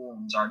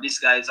Mahomes, or this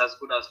guy is as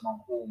good as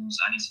Mahomes,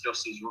 and it's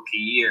just his rookie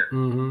year.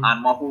 And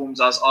Mahomes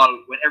has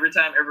every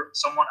time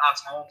someone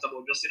asks Mahomes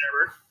about Justin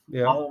Herbert,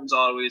 Mahomes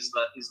always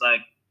is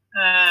like,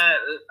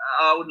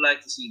 I would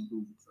like to see him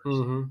prove it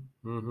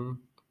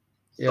first.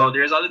 So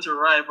there's a little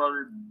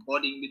rivalry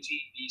budding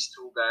between these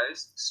two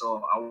guys.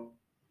 So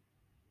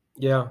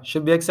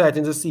should be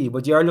exciting to see.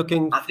 But you are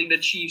looking. I think the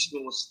Chiefs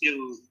will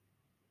still.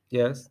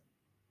 Yes.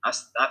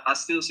 I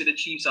still see the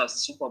Chiefs as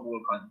Super Bowl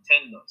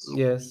contenders.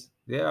 Yes,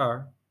 they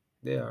are.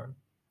 They are.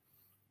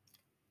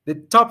 The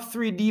top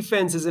 3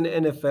 defenses in the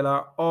NFL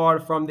are all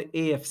from the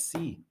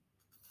AFC.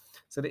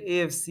 So the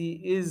AFC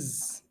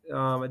is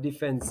a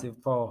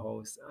defensive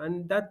powerhouse,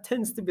 and that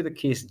tends to be the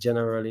case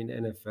generally in the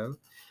NFL.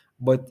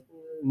 But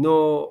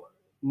no,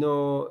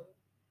 no,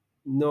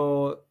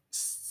 no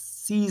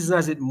season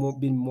has it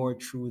been more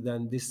true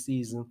than this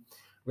season,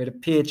 where the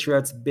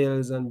Patriots,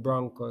 Bills, and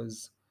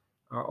Broncos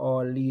are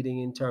all leading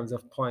in terms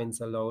of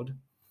points allowed,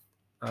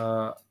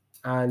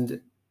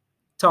 and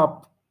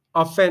top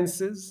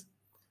offenses.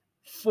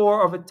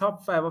 4 of the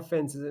top 5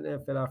 offenses in the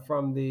NFL are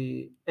from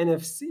the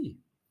NFC,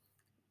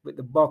 with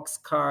the Bucks,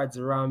 Cards,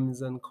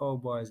 Rams, and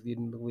Cowboys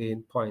leading the way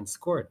in points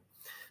scored.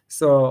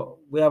 So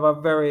we have a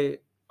very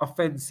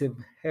offensive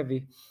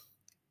heavy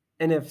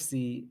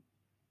NFC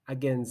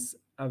against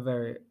a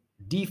very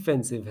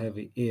defensive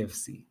heavy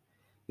AFC.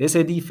 They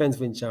say defense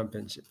wins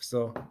championship,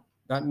 so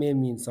that may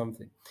mean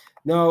something.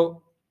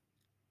 Now,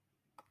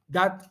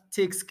 that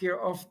takes care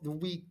of the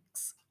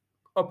week's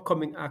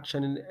upcoming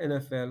action in the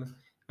NFL.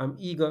 I'm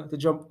eager to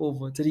jump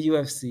over to the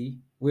UFC,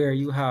 where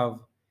you have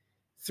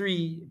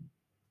 3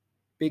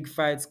 big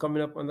fights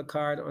coming up on the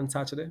card on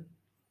Saturday.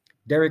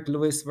 Derek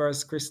Lewis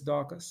versus Chris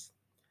Dawkins.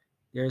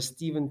 There's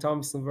Stephen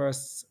Thompson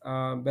versus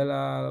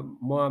Bella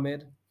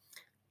Mohammed,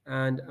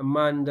 and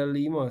Amanda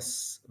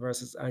Lemos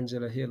versus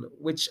Angela Hill.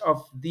 Which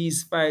of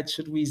these fights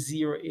should we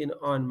zero in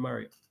on,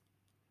 Mario?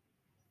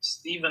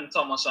 Stephen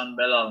Thomas and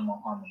Belal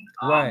Muhammad.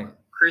 Why?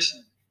 Chris.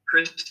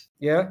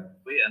 Yeah.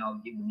 Wait, and I'll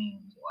give the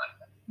names. Why?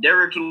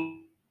 Derek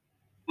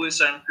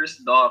Lewis and Chris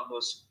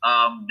Dawkins.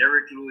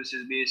 Derek Lewis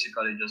is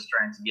basically just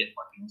trying to get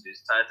back into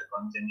his title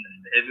contention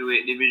in the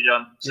heavyweight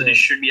division, so this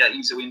should be an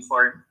easy win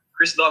for him.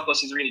 Chris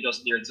Dawkins is really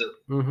just there to.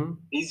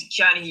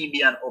 Can he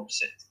be an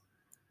upset?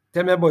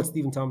 Tell me about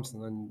Stephen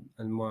Thompson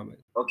and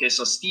Mohammed. Okay,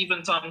 so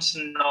Stephen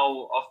Thompson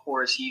now, of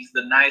course, he's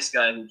the nice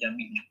guy who can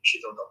beat the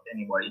shit out of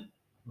anybody.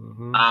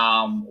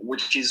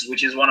 Which is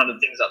one of the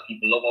things that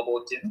people love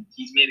about him.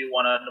 He's maybe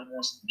one of the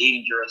most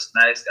dangerous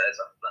nice guys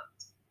on the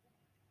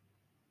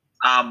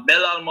planet.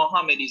 Belal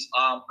Muhammad is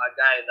a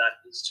guy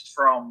that is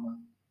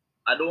from,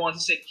 I don't want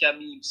to say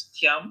Khabib's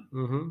camp,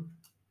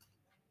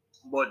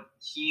 but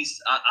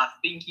I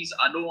think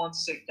I don't want to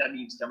say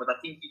Khabib's camp, but I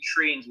think he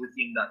trains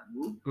within that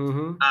group,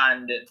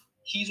 and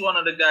he's one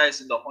of the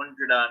guys in the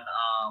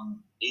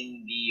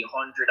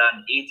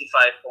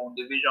 185-pound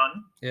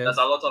division that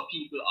a lot of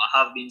people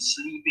have been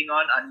sleeping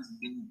on, and he's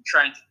been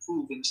trying to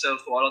prove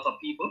himself to a lot of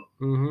people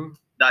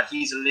that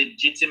he's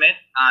legitimate,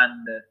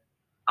 and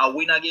a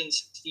win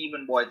against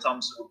Stephen Boy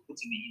Thompson will put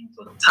him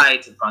into the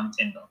title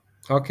contender.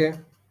 Okay.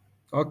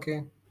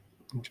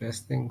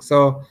 Interesting.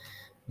 So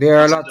there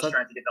are a lot just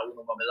trying to get a win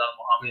over Belal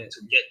Muhammad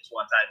to get to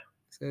a title.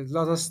 So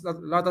there's a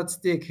lot at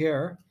stake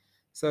here.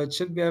 So it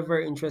should be a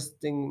very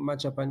interesting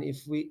matchup. And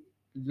if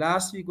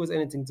last week was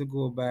anything to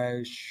go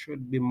by,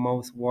 should be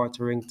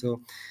mouth-watering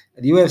too.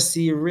 The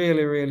UFC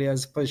really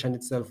has positioned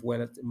itself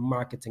well at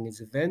marketing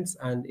its events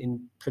and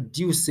in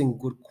producing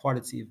good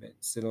quality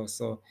events.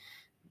 So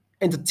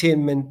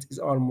entertainment is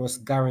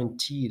almost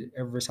guaranteed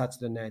every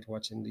Saturday night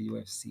watching the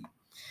UFC.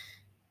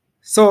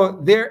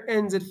 So there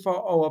ends it for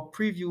our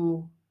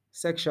preview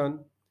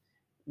section.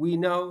 We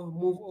now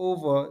move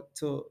over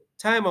to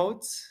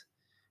timeouts,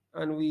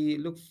 and we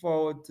look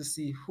forward to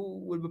see who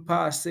will be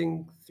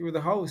passing through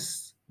the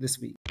house this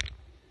week.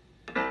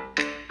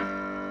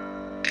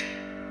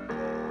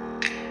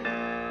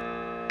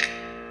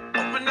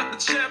 Open up the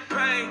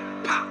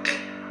champagne, pop.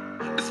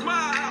 It's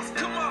my house,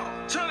 come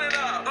on, turn it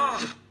up.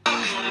 I'm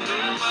gonna do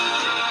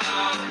my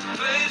house,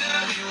 play the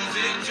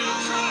music too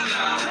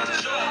loud.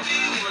 Show me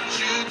what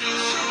you do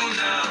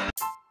now.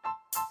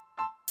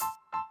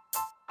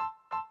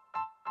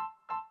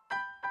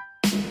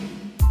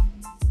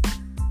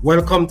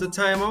 Welcome to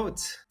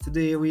Timeout.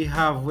 Today we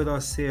have with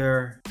us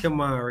here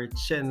Kamari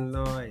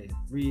Chenloy,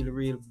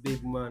 real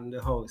big man in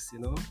the house, you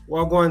know.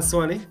 What going,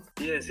 Sonny?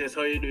 Yes,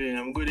 how you doing?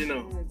 I'm good, you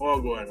know.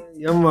 What going?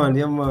 Yeah, man.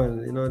 You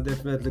know,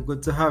 definitely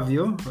good to have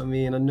you. I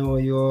mean, I know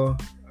you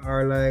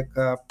are like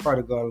a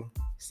prodigal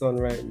son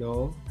right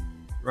now,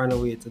 ran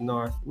away to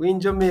North. We in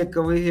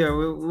Jamaica, we're here.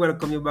 We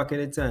welcome you back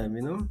anytime,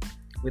 you know,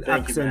 with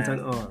Thank accent you,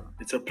 and all.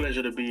 It's a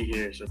pleasure to be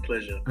here. It's a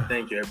pleasure.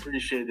 Thank you. I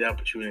appreciate the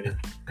opportunity.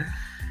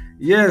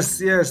 Yes.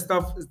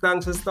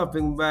 Thanks for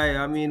stopping by.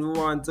 I mean, we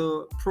want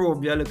to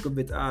probe you a little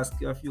bit, ask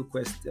you a few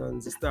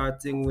questions,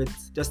 starting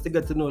with just to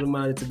get to know the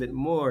man a little bit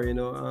more, you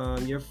know,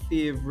 your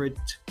favorite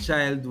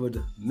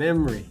childhood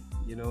memory,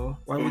 you know,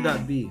 what would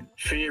that be?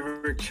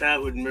 Favorite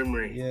childhood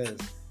memory? Yes.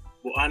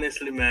 Well,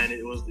 honestly, man,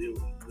 it was the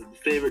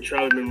favorite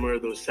childhood memory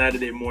of those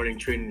Saturday morning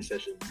training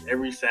sessions.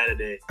 Every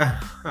Saturday,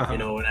 you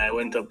know, when I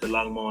went up to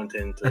Long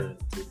Mountain to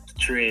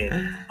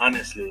train,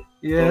 honestly.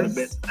 Yes. It was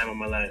the best time of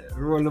my life.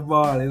 Roll the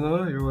ball, you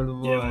know? You roll the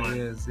ball. Yeah,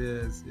 Yes.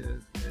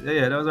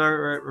 Yeah, that was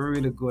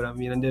really good. I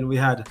mean, and then we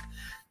had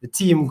the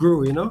team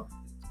grew, you know?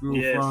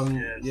 Grew from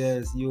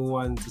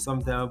U1 to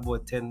sometimes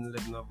about 10,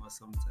 11 of us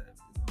sometimes.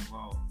 You know?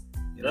 Wow.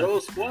 You That know?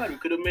 was squad. We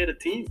could have made a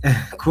team.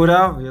 Could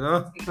have, you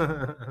know?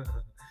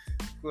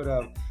 Could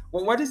have.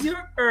 Well, what is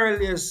your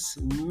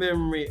earliest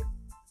memory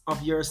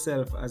of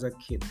yourself as a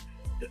kid?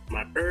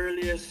 My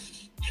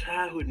earliest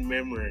childhood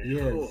memory.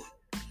 Yes. Oh.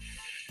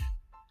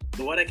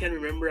 So what I can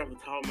remember off the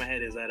top of my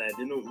head is that I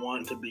didn't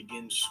want to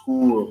begin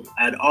school.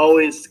 I'd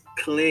always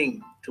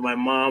cling to my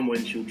mom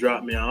when she would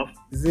drop me off.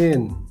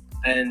 Zin.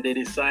 And they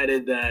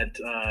decided that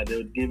they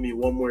would give me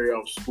one more year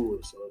of school.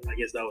 So I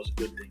guess that was a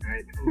good thing,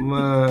 right?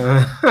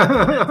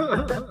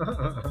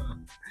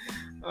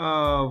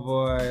 Oh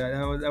boy,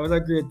 that was a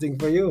great thing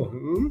for you.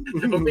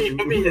 For me,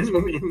 yes,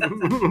 for me.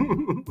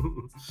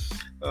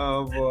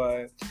 Oh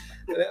boy.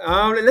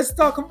 Let's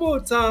talk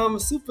about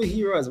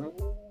superheroes.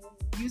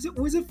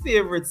 Who's your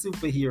favorite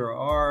superhero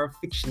or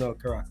fictional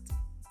character?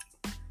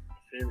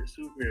 Favorite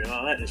superhero?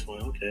 Oh, that is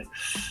fun. Okay,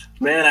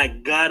 man, I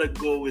gotta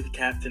go with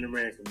Captain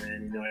America,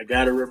 man. You know, I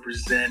gotta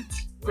represent.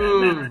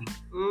 Gotta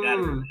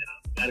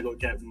go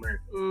Captain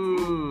America.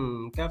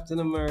 Captain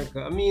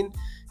America. I mean,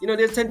 you know,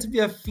 there tend to be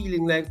a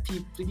feeling like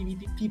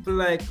people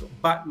like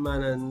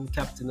Batman and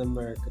Captain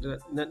America. They're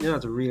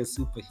not real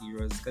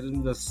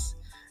superheroes.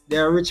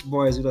 They're rich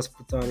boys who just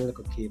put on a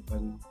little cape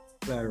and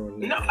fly around.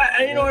 No,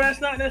 you know,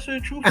 that's not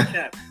necessarily true for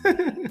Cap.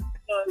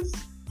 Because,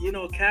 you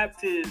know,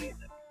 Captain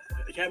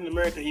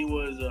America, he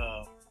was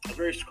a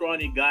very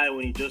scrawny guy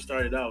when he just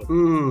started out.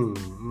 And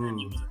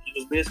he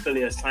was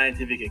basically a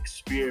scientific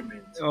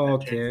experiment.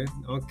 Okay.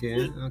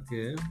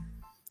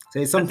 So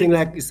it's something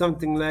like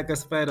a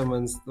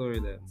Spider-Man story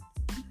then.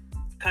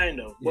 Kind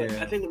of. But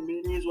Yeah. I think the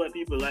main reason why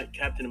people like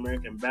Captain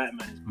America and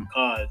Batman is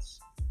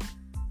because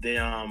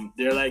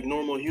they're like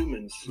normal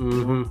humans.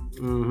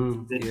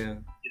 They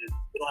don't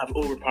have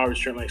overpowered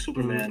strength like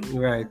Superman.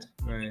 Right.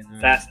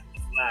 Fast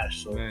and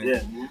Flash. So Right.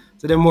 yeah.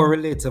 So they're more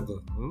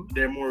relatable.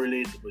 They're more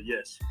relatable,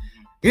 yes.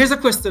 Here's a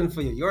question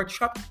for you. You're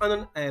trapped on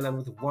an island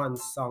with one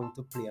song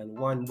to play and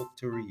one book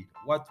to read.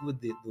 What would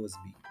those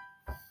be?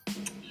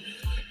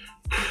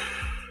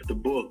 The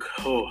book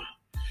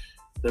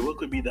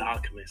would be The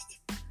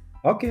Alchemist.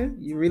 Okay,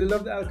 you really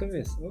love The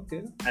Alchemist.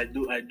 Okay. I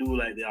do like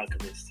The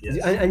Alchemist,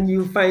 yes. And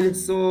you find it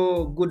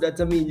so good that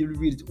you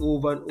read it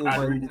over and over.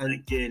 I read it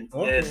again,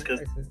 okay, yes, because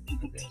it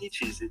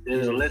teaches it.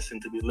 There's a lesson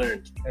to be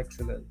learned.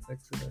 Excellent.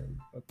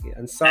 Okay,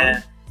 and song?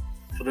 And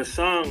for the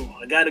song,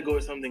 I gotta go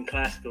with something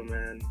classical,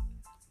 man.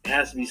 It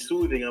has to be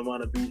soothing. I'm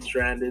on a beach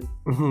stranded.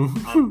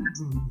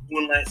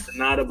 Moonlight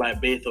Sonata by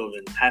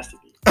Beethoven has to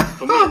be.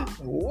 For me,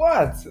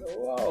 what?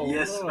 Wow.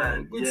 yes, wow.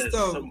 man. Good Yes,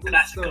 stuff. some Good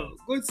classical.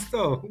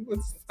 stuff.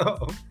 Good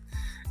stuff.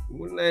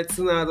 Moonlight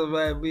Sonata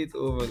by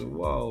Beethoven.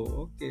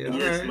 Wow. Okay. All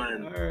Yes, right,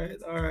 man.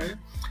 All right.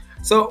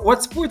 So,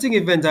 what sporting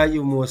event are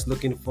you most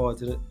looking forward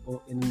to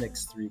in the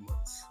next 3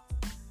 months?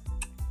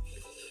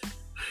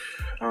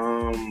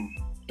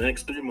 The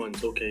next 3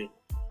 months, okay.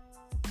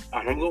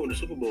 I'm going to the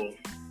Super Bowl.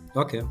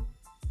 Okay.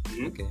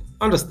 Okay.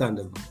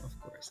 Understandable, of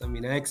course. I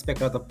mean, I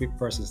expect other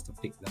persons to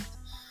pick that.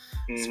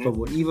 Super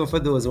Bowl, even for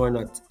those who are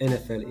not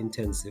NFL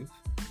intensive.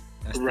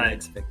 I still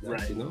expect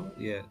that, you know?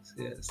 Yes.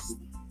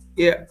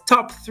 Yeah,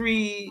 top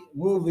 3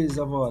 movies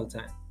of all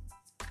time.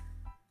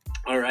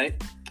 All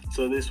right.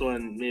 So this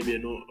one,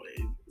 maybe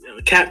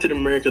Captain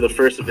America, the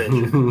First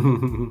Avenger.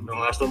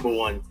 No, that's number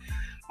 1.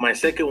 My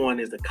second one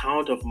is The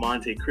Count of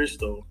Monte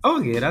Cristo.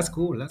 Okay, that's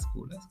cool.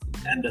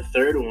 And the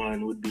third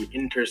one would be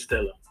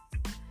Interstellar.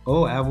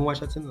 Oh, I haven't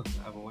watched that enough.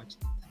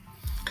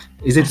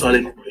 Is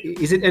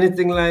it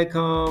anything like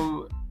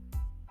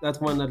that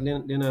one that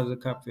Leonardo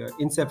DiCaprio,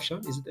 Inception?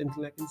 Is it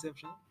anything like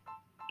Inception?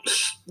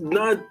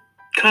 Not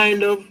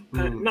kind of,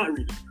 not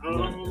really.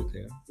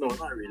 Okay. No,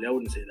 not really. I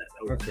wouldn't say that.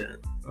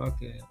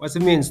 Okay. What's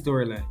the main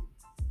storyline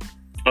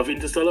of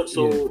Interstellar?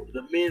 So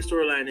the main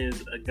storyline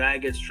is a guy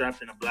gets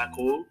trapped in a black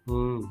hole,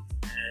 and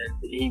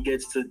he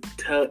gets to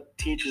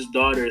teach his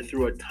daughter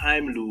through a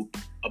time loop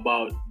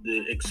about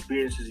the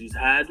experiences he's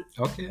had,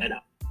 and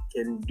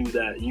can do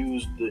that.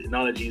 Use the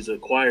knowledge he's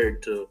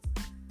acquired to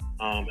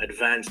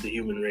advance the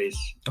human race.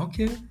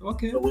 Okay.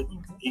 So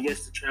he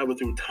gets to travel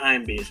through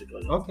time,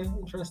 basically. Okay,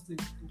 interesting.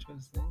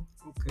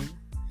 Okay.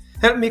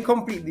 Help me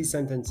complete these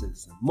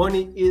sentences.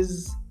 Money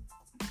is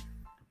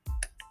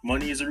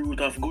the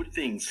root of good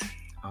things.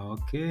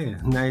 Okay,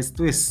 nice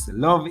twist.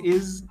 Love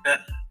is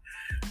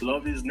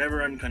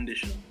never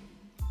unconditional.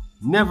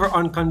 Never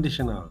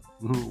unconditional.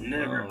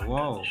 Never unconditional.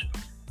 Wow.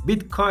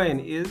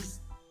 Bitcoin is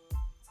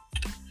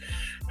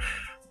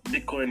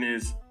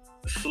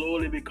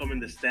slowly becoming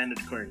the standard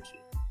currency.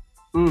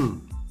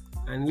 And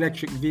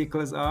electric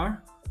vehicles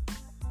are?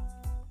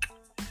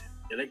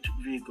 Electric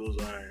vehicles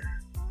are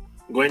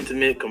going to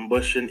make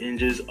combustion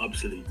engines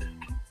obsolete.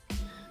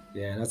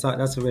 Yeah,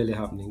 that's really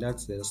happening.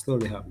 That's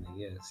slowly happening.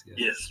 Yes.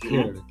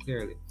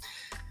 Clearly.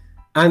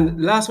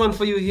 And last one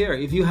for you here.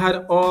 If you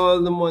had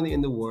all the money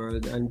in the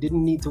world and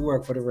didn't need to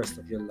work for the rest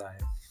of your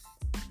life,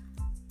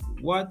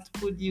 what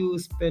would you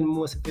spend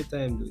most of your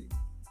time doing?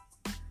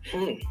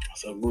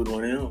 That's a good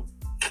one,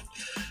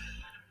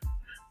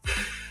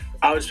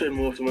 I would spend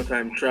most of my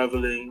time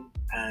traveling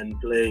and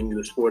playing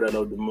the sport I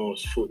love the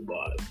most,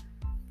 football,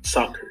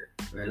 soccer.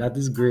 Well, that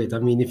is great. I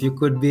mean, if you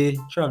could be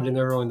traveling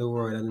around the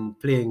world and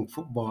playing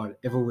football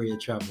everywhere you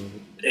travel,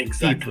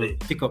 exactly,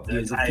 people, pick up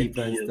games with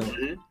people and stuff,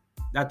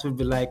 that would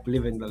be like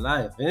living the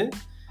life, eh?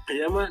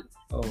 Yeah, man.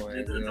 Oh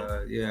my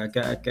God. Yeah,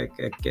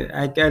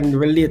 I can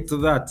relate to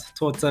that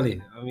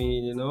totally. I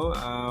mean, a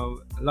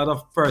lot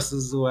of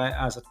persons who I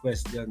ask a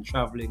question,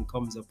 traveling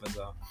comes up as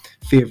a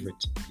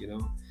favorite,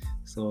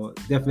 So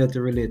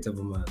definitely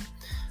relatable, man.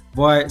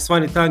 Boy,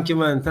 S1E, thank you,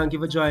 man. Thank you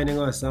for joining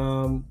us.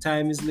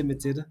 Time is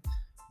limited,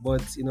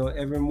 but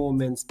every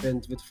moment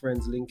spent with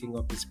friends linking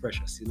up is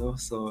precious,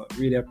 So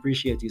really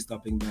appreciate you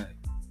stopping by.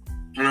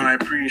 No, I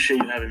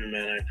appreciate you having me,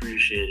 man. I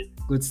appreciate it.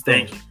 Good stuff.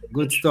 Thank you.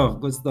 Good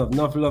stuff.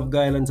 Enough love,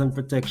 guidance, and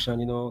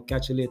protection.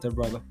 Catch you later,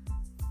 brother.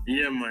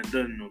 Yeah, man.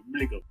 Don't know.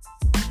 Big up.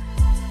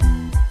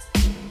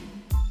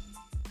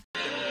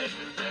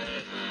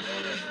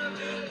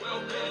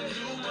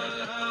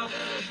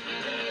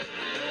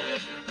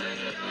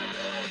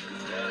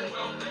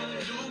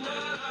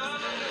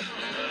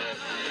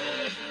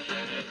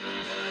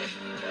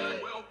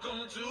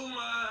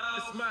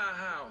 It's my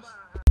house.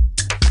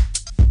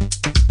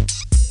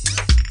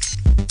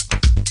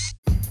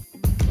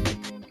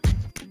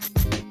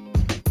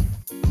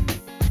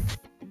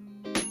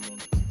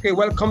 Okay,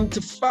 welcome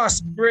to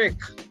Fast Break,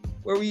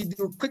 where we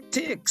do quick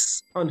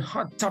takes on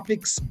hot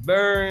topics,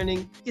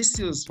 burning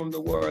issues from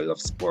the world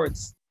of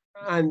sports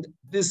And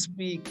this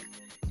week,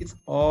 it's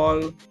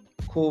all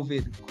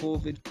COVID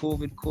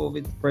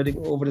spreading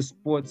over the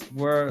sports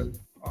world,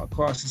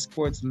 across the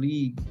sports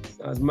league.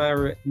 As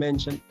Myra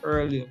mentioned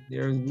earlier,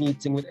 they're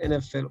meeting with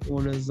NFL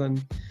owners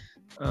and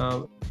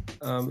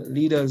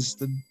leaders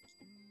to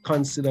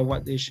consider how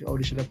they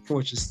should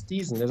approach the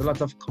season. There's a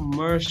lot of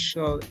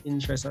commercial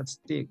interest at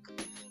stake,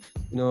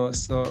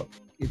 so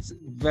it's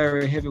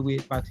very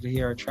heavyweight battle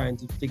here trying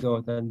to figure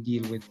out and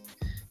deal with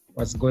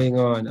what's going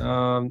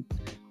on.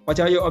 What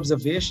are your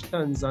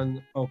observations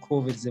on how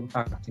COVID is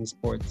impacting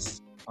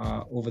sports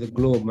over the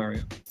globe,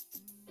 Mario?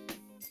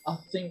 I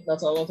think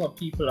that a lot of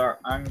people are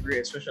angry,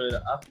 especially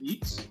the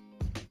athletes.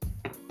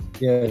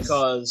 Yes.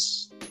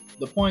 Because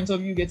the point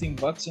of you getting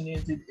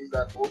vaccinated is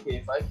that, okay,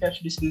 if I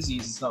catch this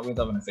disease, it's not going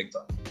to have an effect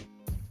on me.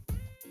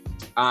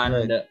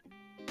 And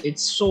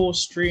it's so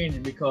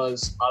strange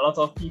because a lot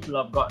of people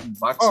have gotten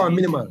vaccinated. Or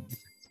minimal.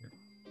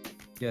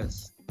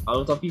 Yes. A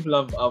lot of people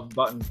have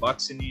gotten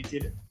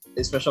vaccinated,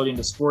 especially in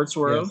the sports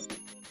world. Yes.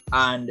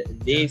 And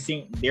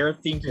they're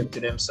thinking to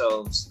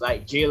themselves,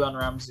 like Jalen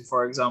Ramsey,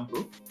 for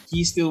example,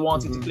 he still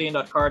wanted to play in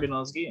that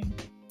Cardinals game.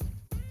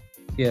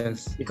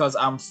 Yes. Because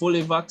I'm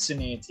fully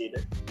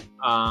vaccinated.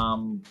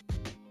 And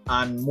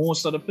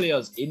most of the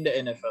players in the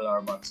NFL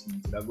are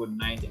vaccinated. A good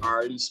 90, or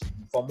at least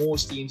for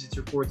most teams, it's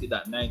reported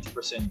that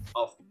 90%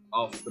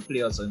 of the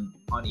players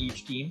on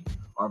each team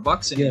are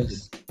vaccinated.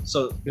 Yes.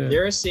 So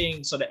they're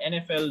saying, so the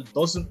NFL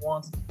doesn't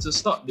want to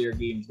stop their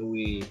games the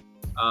way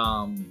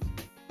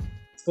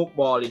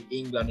football in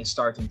England is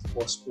starting to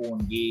postpone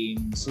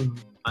games and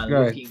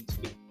looking to,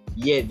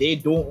 they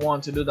don't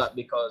want to do that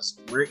because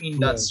we're in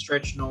that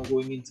stretch now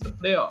going into the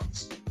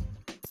playoffs.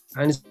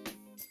 And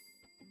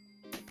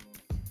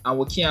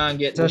we can't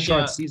get... It's a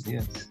short season,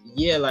 yes.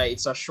 Yeah, like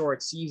it's a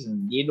short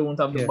season. They don't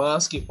have the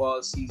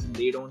basketball season.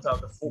 They don't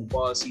have the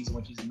football season,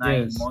 which is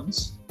 9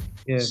 months.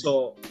 Yes.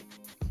 So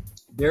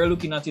they're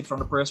looking at it from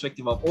the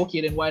perspective of,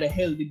 okay, then why the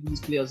hell did these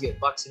players get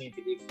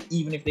vaccinated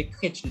even if they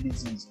catch the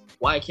disease?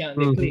 Why can't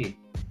they play?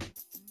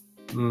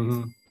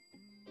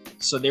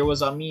 So there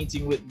was a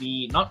meeting with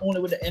not only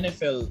with the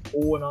NFL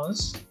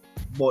owners,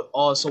 but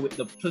also with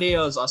the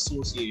Players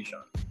Association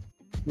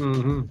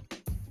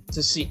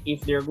to see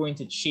if they're going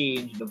to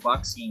change the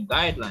vaccine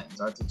guidelines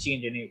or to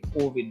change any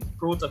COVID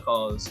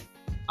protocols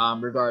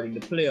regarding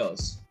the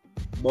players.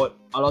 But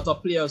a lot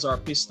of players are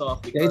pissed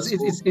off because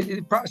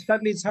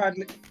sadly it's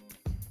hardly.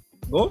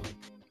 Go?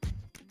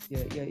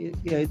 Yeah.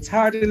 It's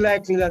hardly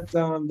likely that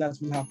that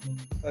will happen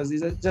because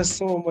there's just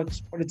so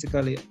much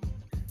politically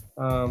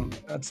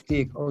at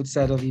stake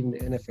outside of even the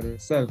NFL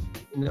itself.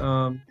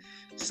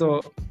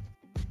 So,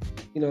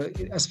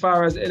 as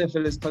far as the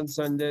NFL is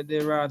concerned, they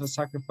rather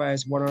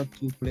sacrifice 1 or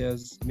 2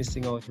 players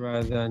missing out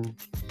rather than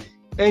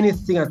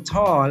anything at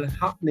all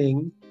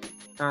happening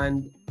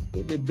and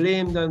it be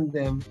blamed on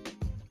them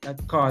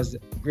that cause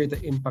greater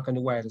impact on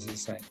the wider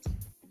society.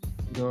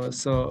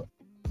 So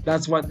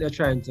that's what they're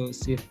trying to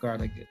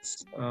safeguard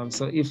against.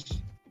 So if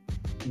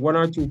 1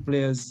 or 2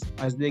 players,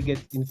 as they get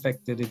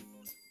infected, if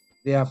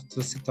they have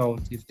to sit out,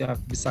 if they have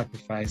to be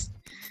sacrificed,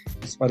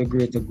 it's for the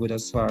greater good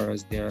as far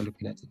as they are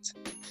looking at it.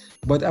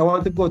 But I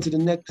want to go to the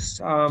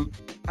next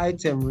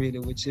item really,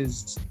 which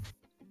is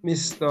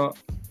Mr.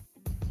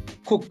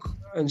 Cook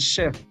and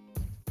chef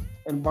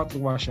and bottle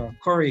washer,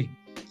 Curry,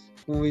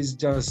 who is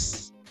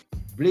just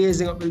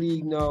blazing up the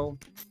league now.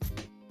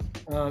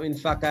 In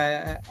fact,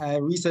 I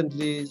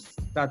recently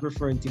started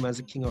referring to him as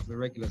the king of the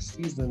regular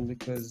season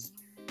because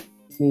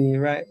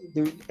the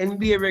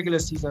NBA regular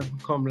season has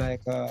become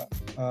like a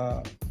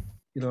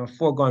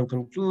foregone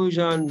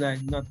conclusion,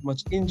 like not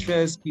much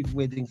interest, people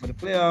waiting for the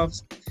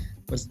playoffs.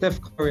 But Steph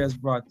Curry has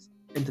brought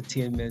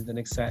entertainment and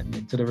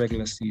excitement to the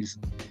regular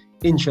season,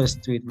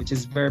 interest to it, which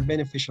is very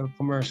beneficial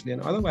commercially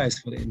and otherwise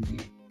for the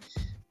NBA.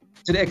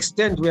 To the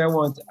extent where I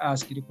want to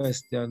ask you the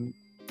question,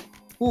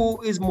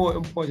 who is more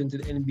important to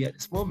the NBA at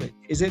this moment?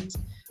 Is it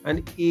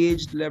an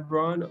aged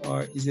LeBron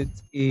or is it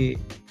a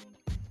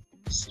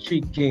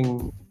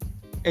streaking,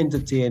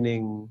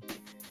 entertaining,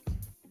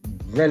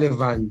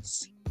 relevant,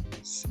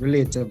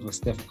 relatable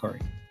Steph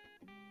Curry?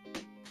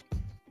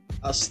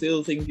 I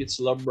still think it's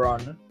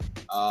LeBron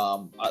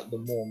at the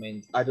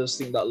moment. I just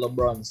think that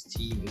LeBron's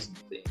team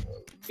isn't playing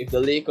well. If the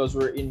Lakers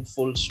were in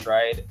full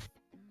stride,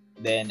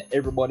 then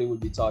everybody would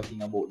be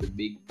talking about the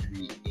big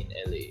 3 in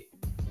LA.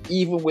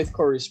 Even with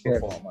Curry's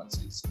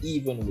performances,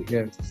 even with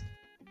it.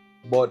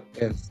 But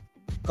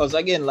because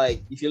again,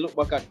 like if you look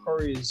back at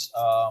Curry's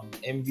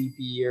MVP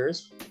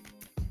years,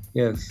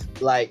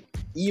 like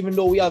even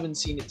though we haven't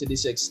seen it to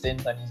this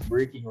extent and he's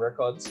breaking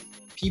records,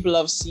 people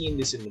have seen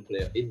this in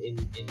the in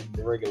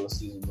the regular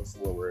season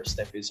before where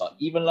Steph is hot.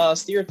 Even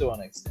last year to an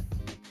extent.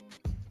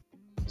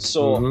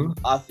 So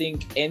I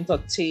think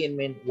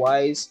entertainment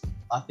wise,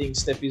 I think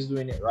Steph is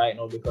doing it right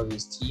now because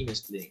his team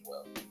is playing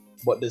well.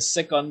 But the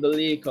second the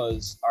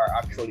Lakers are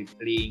actually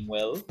playing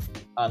well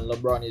and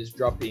LeBron is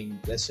dropping,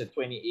 let's say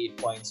 28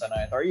 points a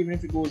night, or even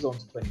if it goes down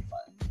to 25.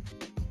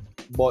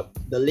 But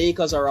the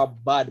Lakers are a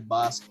bad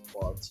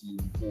basketball team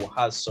who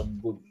has some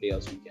good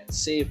players who can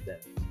save them.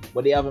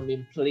 but they haven't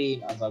been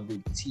playing as a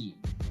good team.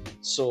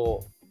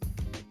 So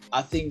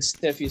I think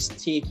Steph is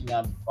taking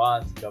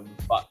advantage of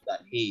the fact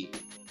that, hey,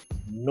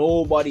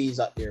 nobody is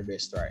at their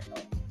best right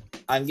now.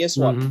 And guess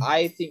what?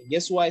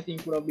 Guess who I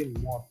think would have been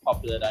more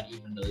popular than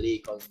even the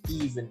Lakers,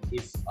 even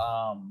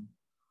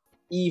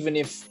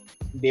if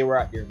they were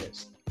at their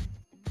best.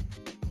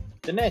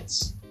 The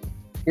Nets.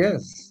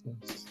 Yes.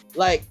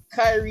 Like,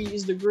 Kyrie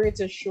is the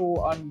greatest show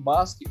on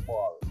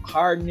basketball.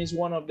 Harden is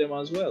one of them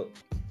as well.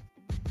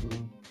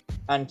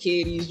 And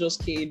KD is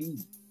just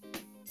KD.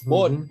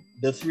 But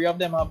the three of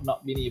them have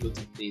not been able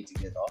to play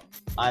together.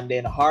 And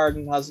then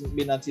Harden hasn't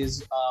been at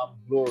his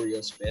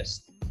glorious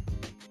best.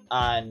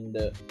 And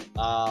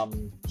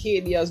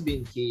KD has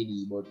been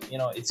KD, but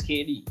it's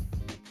KD.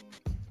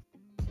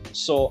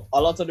 So a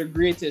lot of the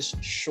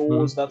greatest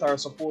shows that are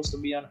supposed to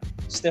be on,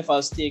 Steph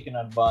has taken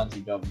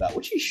advantage of that,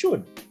 which he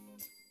should.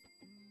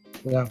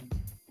 Yeah.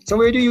 So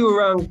where do you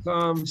rank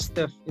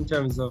Steph in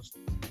terms of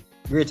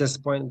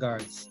greatest point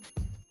guards?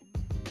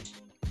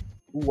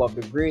 Of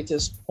the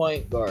greatest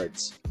point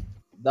guards?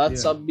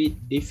 That's a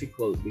bit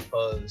difficult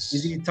because...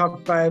 Is he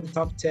top 5,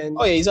 top 10?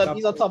 Oh yeah, he's a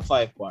top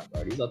 5 point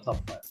guard. He's a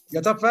top 5.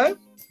 You're top 5?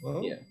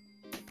 Oh. Yeah.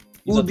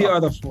 Who's the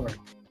other 4?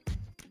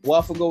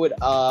 We'll have to go with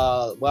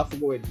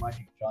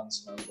Magic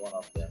Johnson as one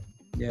of them.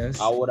 Yes.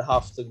 I would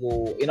have to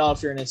go, in all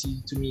fairness,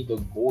 he's to me the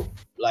GOAT,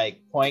 like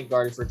point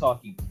guard if we're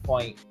talking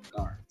point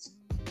guards.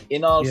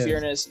 In all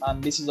fairness,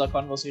 and this is a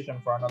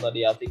conversation for another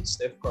day, I think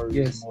Steph Curry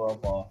is more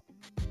of a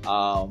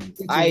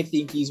I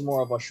think he's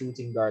more of a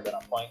shooting guard than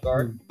a point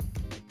guard.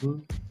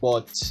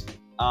 But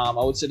I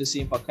would say the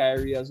same for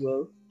Kyrie as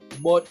well.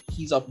 But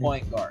he's a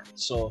point guard.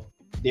 So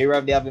they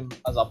have him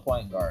as a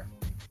point guard.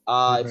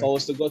 If I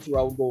was to go through,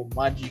 I would go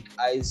Magic,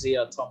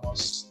 Isaiah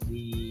Thomas,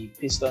 the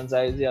Pistons,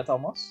 Isaiah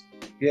Thomas.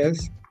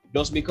 Yes.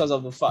 Just because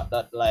of the fact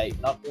that, like,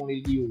 not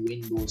only do you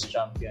win those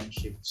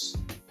championships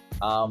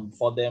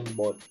for them,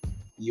 but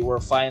you were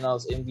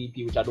finals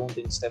MVP, which I don't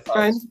think Steph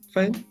has.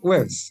 Fine.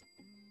 Where's?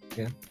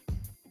 Yeah.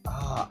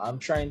 I'm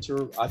trying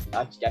to... I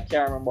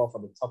can't remember off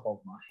the top of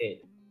my head.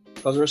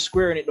 Because we're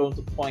squaring it down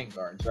to point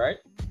guards, right?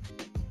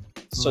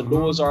 So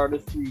those are the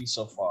 3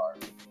 so far.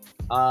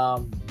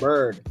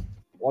 Bird.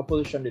 What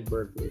position did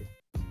Bird play?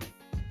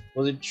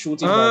 Was it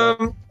shooting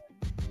guard?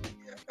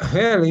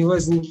 Well, he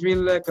wasn't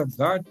really like a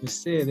guard per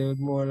se. They were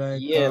more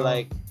like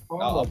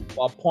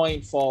a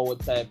point forward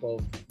type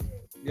of.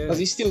 Because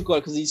he still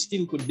could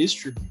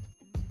distribute.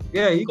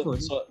 Yeah, he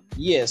could. So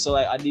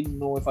like I didn't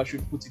know if I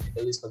should put it in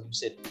the list because you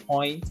said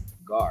point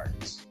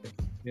guards.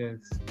 Yes.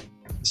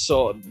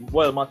 So,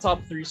 well, my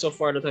top 3 so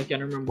far that I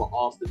can remember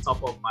off the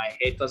top of my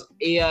head, because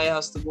AI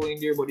has to go in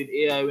there, but did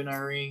AI win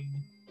a ring?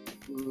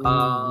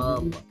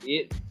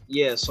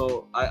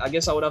 So I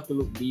guess I would have to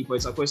look deeper.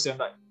 It's a question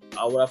that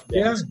I would have to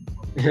answer.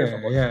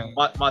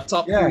 My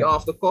top 3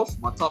 off the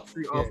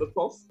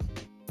cuff.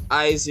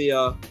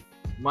 Isaiah,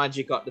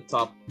 Magic at the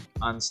top,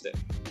 and Steph.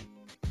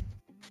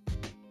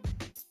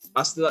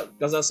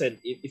 Because I said,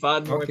 if I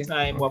had more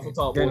time, we'll have to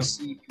talk about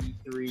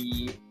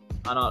CP3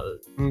 and all.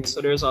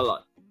 So there's a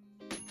lot.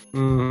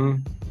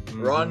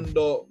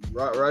 Rondo,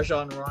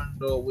 Rajon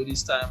Rondo with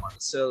his time at the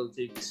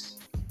Celtics.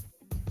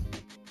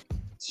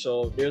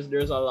 So there's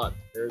a lot.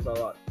 There's a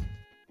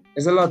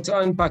lot to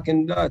unpack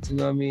in that, you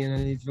know what I mean?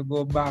 And if you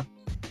go back,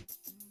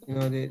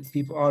 the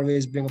people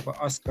always bring up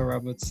Oscar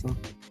Robertson.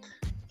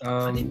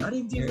 I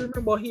didn't even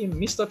remember him,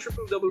 Mr.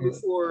 Triple Double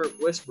before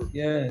Westbrook.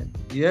 Yeah,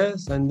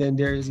 yes, and then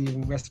there's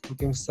even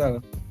Westbrook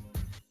himself.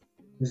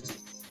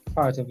 It's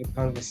part of the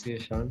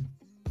conversation.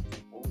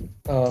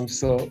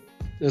 So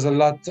there's a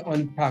lot to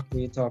unpack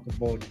when you talk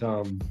about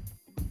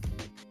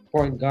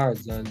point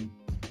guards and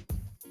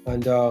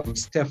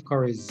Steph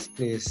Curry's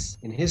place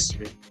in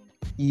history,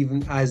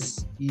 even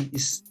as he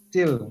is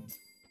still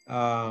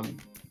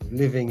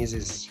living his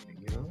history,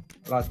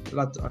 a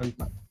lot to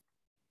unpack.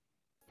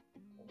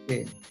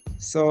 Okay,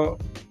 so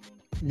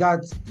in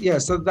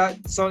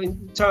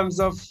terms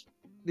of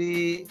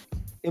the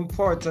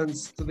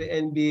importance to the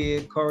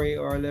NBA, Curry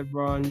or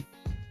LeBron,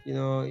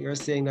 you're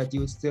saying that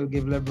you would still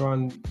give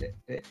LeBron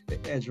the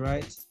edge,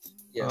 right?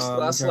 Yes,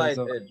 that's slight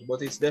edge,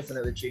 but it's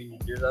definitely changing.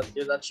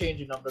 There's a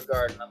changing of the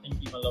guard, and I think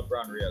even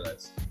LeBron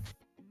realized.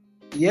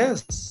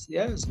 Yes,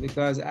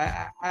 because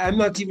I'm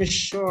not even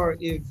sure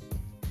if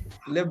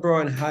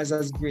LeBron has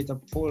as great a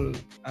pull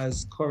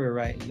as Curry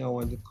right now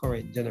in the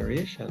current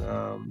generation,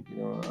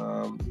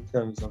 in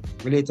terms of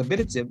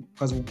relatability.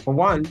 Because for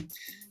one,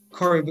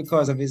 Curry,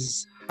 because of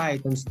his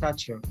height and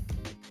stature,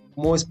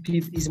 most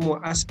people is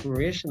more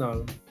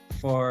aspirational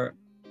for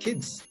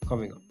kids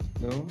coming up,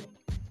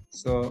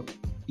 So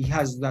he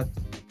has that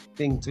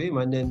thing to him,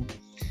 and then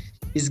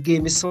his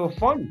game is so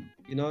fun.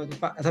 The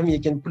fact that you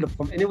can pull up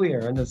from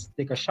anywhere and just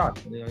take a shot.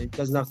 It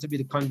doesn't have to be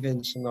the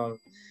conventional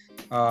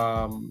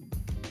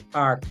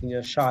arc in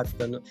your shot,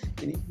 and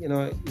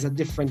it's a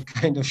different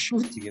kind of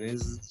shooting.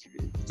 It's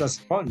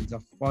just fun. It's a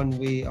fun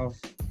way of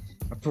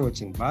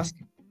approaching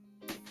basketball.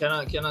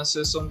 Can I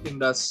say something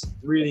that's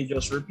really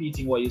just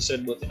repeating what you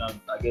said, but in a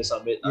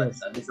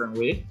different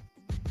way?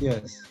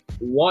 Yes.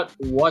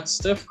 what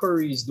Steph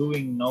Curry is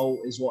doing now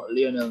is what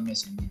Lionel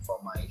Messi did for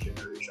my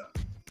generation.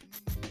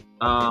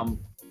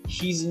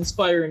 He's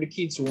inspiring the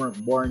kids who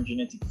weren't born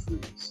genetic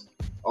freaks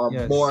or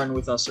born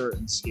with a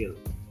certain skill.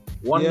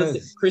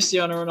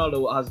 Cristiano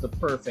Ronaldo has the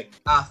perfect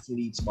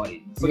athlete's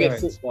body. Forget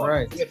football.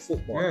 Forget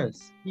football.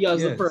 He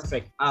has the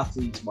perfect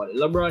athlete's body.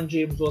 LeBron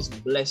James was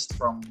blessed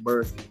from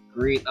birth with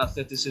great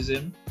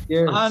athleticism.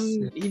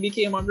 And he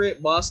became a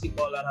great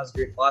basketball and has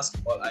great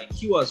basketball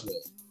IQ as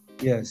well.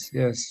 Yes.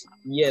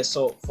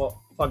 So for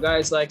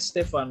guys like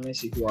Steph and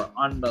Messi who are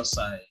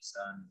undersized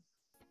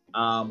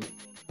and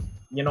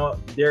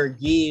their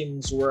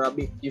games were a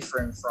bit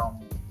different from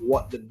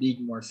what the big,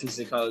 more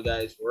physical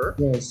guys were.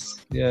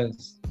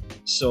 Yes.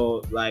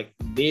 So, like,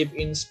 they've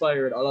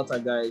inspired a lot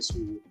of guys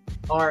who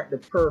aren't the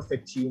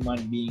perfect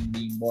human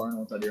being born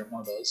out of their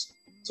mothers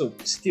to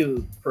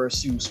still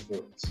pursue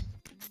sports.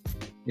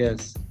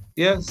 Yes.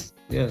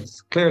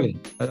 Clearly,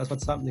 that's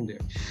what's happening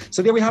there.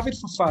 So there we have it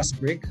for Fast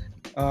Break.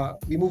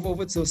 We move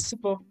over to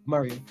Super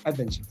Mario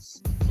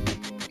Adventures.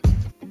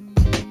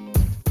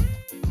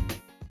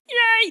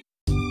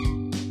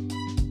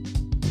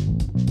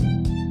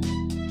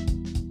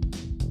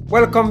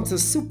 Welcome to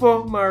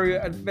Super Mario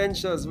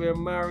Adventures, where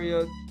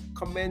Mario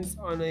comments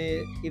on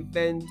an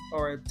event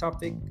or a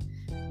topic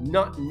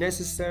not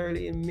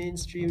necessarily in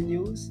mainstream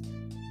news,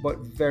 but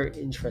very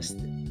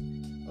interesting.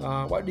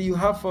 What do you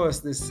have for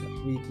us this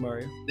week,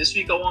 Mario? This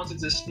week I wanted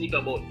to speak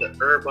about the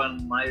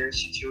Urban Meyer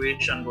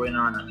situation going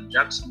on at the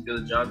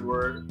Jacksonville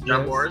Jaguars in the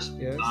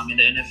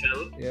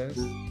NFL. Yes.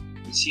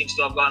 He seems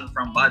to have gone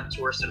from bad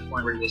to worse to the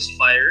point where he was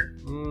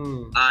fired.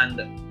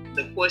 And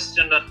the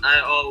question that I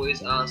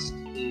always ask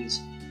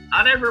is,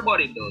 and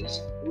everybody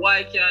does,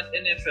 why can't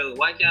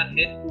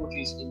head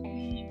coaches in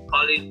the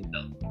college,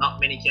 not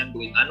many can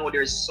do it. I know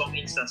there's some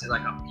instances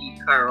like a Pete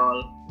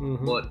Carroll,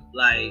 but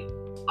like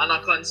on a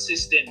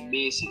consistent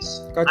basis.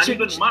 And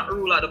even Matt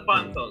Rule at the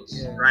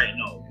Panthers right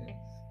now.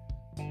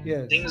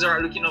 Yes. Things are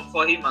looking up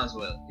for him as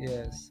well.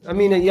 Yes. I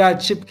mean,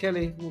 Chip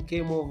Kelly, who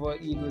came over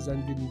Eagles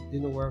and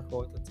didn't work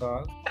out at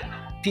all.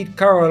 Pete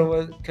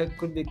Carroll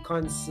could be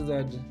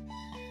considered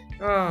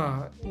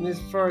in his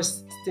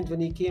first stint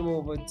when he came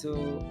over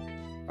to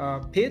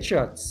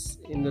Patriots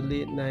in the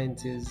late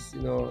 90s,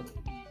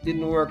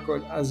 didn't work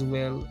out as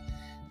well,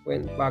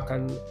 went back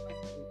and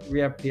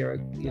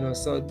reappeared,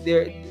 so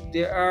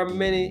there are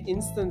many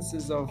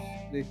instances of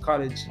the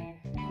college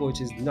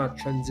coaches not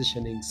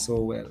transitioning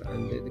so well,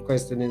 and the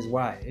question is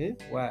why?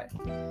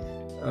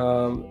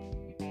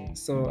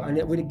 So, and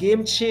with the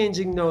game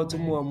changing now to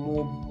more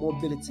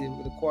mobility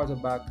with the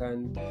quarterback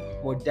and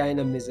more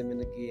dynamism in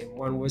the game,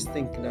 one was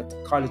thinking that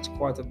college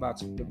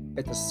quarterbacks would be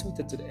better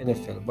suited to the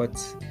NFL, but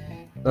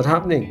not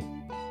happening.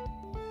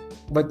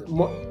 But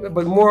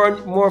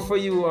more for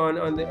you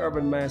on the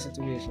Urban Meyer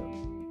situation.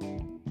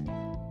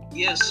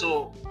 Yes,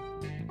 so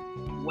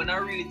when I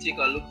really take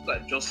a look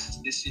at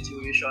just this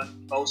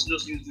situation, I also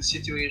just use the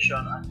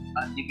situation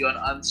and give you an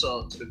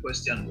answer to the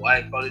question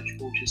why college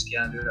coaches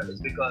can't do that.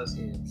 It's because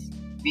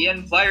the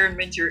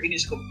environment you're in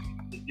is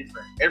completely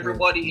different.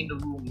 Everybody in the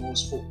room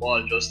knows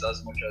football just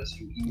as much as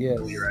you,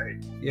 right?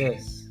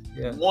 Yes.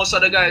 Most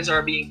of the guys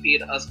are being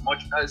paid as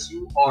much as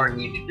you, or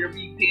even if they're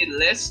being paid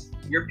less,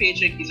 your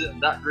paycheck isn't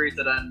that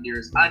greater than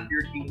theirs, and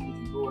you're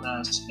dealing with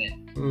grown-ass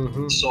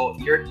men. So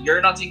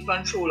you're not in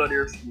control of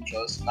their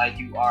futures like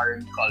you are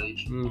in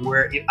college,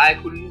 where if I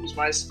could lose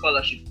my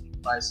scholarship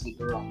if I slip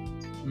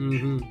around.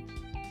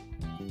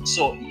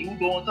 So you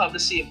don't have the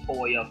same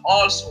power you have.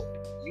 Also,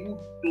 you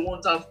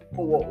don't have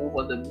power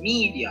over the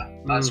media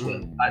as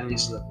well at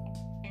this level.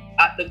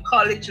 At the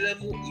college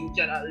level, you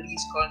can at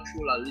least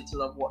control a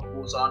little of what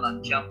goes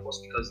on campus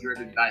because you're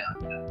the guy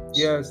on campus.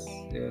 Yes.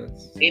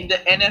 In the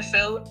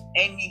NFL,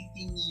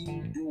 anything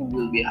you do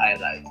will be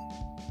highlighted.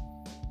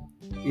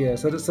 Yeah.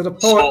 So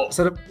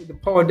the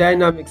power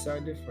dynamics are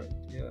different.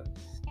 Yeah.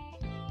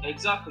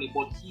 Exactly,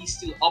 but he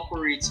still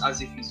operates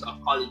as if he's a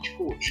college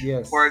coach.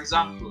 Yes. For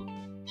example,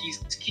 he's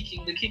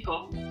kicking the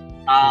kicker.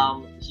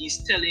 He's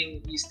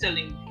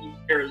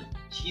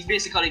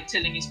basically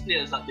telling his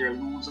players that they're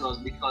losers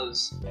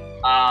because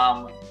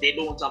they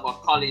don't have a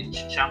college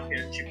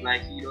championship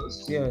like he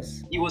does.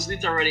 Yes. He was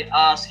literally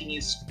asking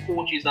his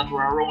coaches that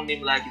were around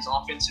him, like his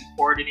offensive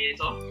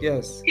coordinator.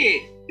 Yes.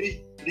 Hey,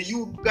 do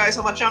you guys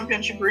have a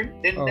championship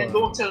ring? Then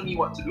don't tell me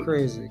what to do.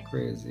 Crazy,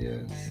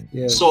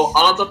 yes. So a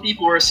lot of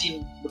people were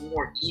seeing the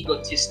more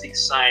egotistic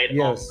side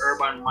of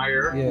Urban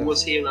Meyer, who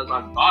was hailed as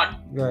a god.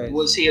 Right. Who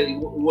was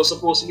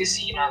supposed to be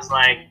seen as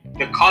like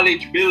the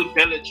college Bill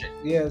Belichick.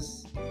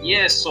 Yes.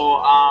 Yes, so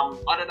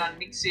other than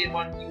Nick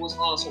Saban, he was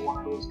also one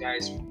of those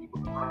guys who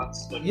people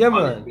consider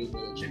man. Bill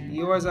Belichick.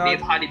 He was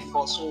They've had it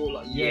for so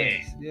long.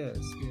 Yes.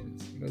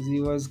 Because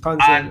he was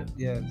constant.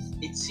 Yes.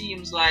 It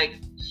seems like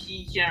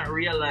he can't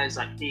realize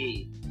that,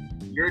 hey,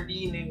 you're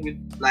dealing with,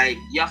 like,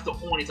 you have to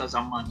own it as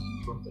a man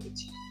in front of the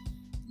team.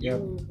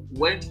 You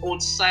went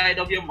outside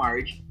of your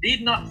marriage,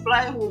 did not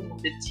fly home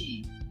with the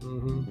team.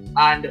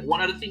 And one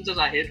of the things as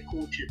a head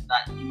coach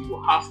that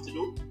you have to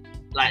do,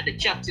 like, the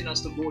captain has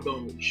to go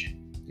down with the ship.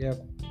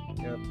 Yep.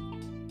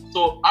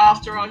 So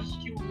after a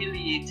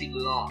humiliating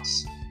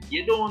loss,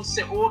 you don't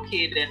say,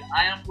 okay, then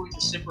I am going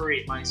to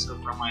separate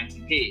myself from my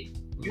team. Hey,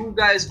 you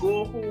guys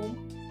go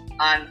home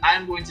and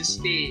I'm going to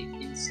stay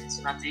in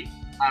Cincinnati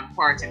and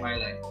party my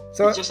life.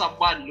 So it's just a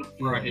bad look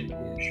for a head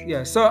coach.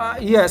 Yeah. So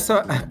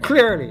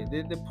clearly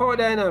the power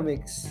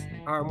dynamics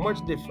are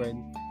much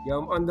different.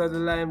 You're under the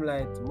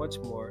limelight much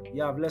more.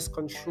 You have less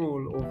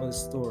control over the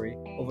story,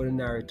 over the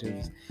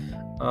narratives,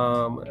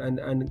 and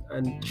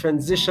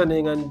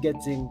transitioning and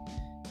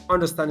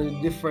understanding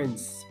the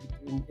difference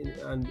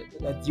and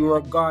that you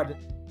are God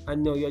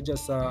and no, you're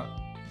just a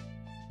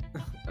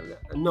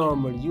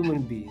normal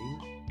human being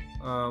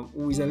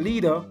who is a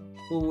leader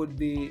who would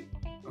be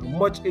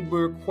much it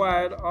will be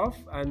required of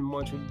and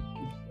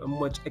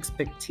much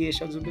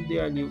expectations will be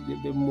there and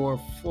you'll be more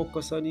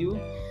focused on you.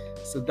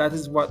 So that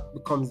is what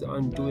becomes the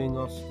undoing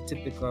of the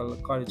typical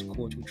college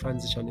coach who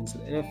transition into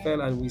the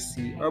NFL, and we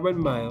see Urban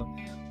Meyer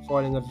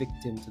falling a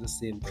victim to the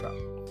same trap.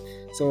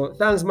 So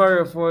thanks,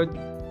 Mario, for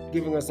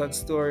giving us that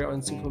story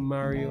on Super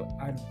Mario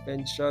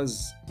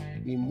Adventures.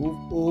 We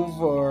move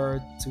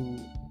over to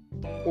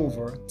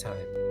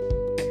overtime.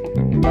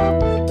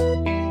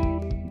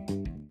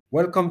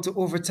 Welcome to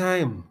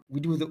Overtime. We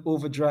do the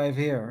overdrive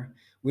here.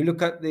 We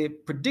look at the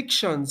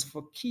predictions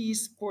for key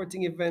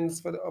sporting events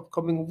for the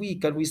upcoming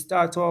week, and we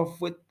start off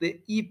with the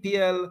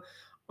EPL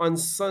on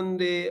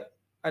Sunday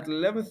at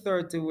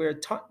 11:30, where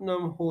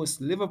Tottenham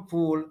hosts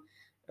Liverpool.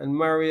 And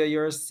Maria,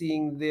 you're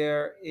seeing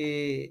there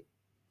you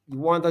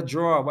want a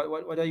draw.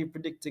 What are you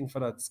predicting for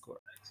that score?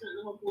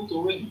 Liverpool to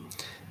win.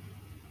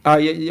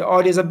 Your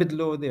audience a bit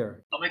low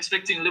there. I'm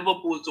expecting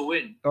Liverpool to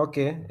win.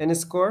 Okay. Any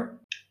score?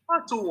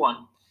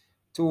 2-1.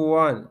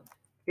 2-1.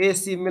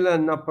 AC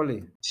Milan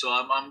Napoli. So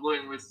I'm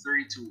going with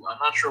 3-2. I'm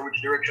not sure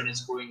which direction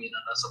it's going in,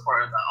 and that's a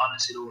part that I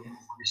honestly don't know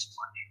for this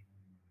match.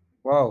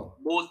 Wow.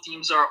 Both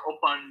teams are up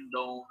and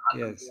down at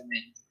the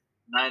moment.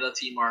 Neither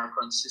team are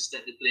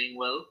consistently playing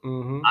well.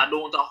 Mm-hmm. I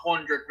don't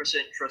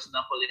 100% trust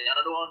Napoli, and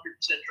I don't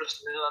 100%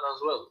 trust Milan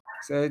as well.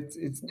 So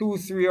it's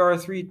 2-3 or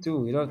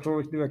 3-2. You don't know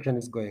which direction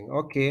it's going.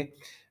 Okay.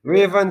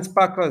 Ravens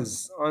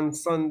Packers on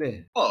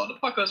Sunday. Oh, the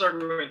Packers are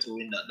going to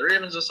win that. The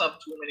Ravens just have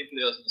too many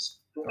players.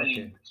 Too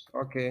many.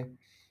 Okay.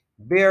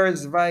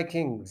 Bears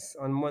Vikings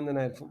on Monday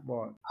Night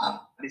Football.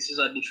 This is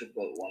a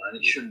difficult one, and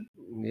it should.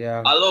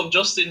 Yeah. I love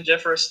Justin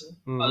Jefferson.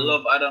 Mm-hmm. I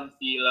love Adam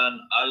Thielen.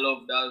 I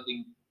love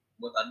Dalvin,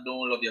 but I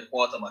don't love your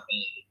quarterback.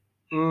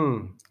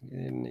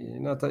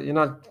 You're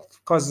not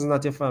cousins,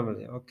 not your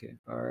family. Okay.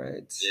 All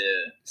right.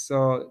 Yeah.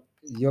 So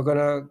you're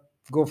gonna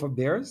go for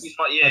Bears? He's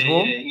my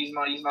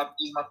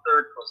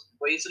third cousin.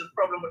 But you see, the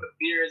problem with the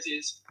Bears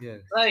is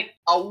like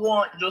I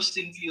want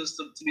Justin Fields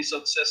to be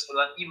successful,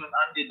 and even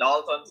Andy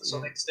Dalton to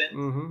some extent.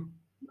 Mm-hmm.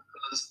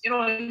 Because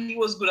he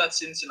was good at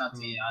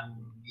Cincinnati and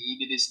he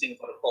did his thing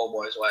for the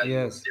Cowboys while he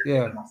was there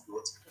keeping them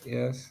afloat.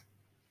 Yes.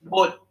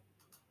 But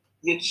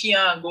you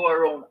can't go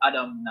around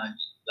Adam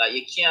Nagy. Like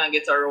you can't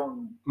get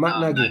around Matt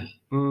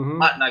Nagy. Mm-hmm.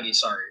 Matt Nagy,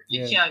 sorry.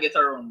 You can't get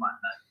around Matt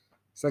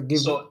Nagy.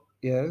 So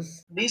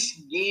yes. This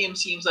game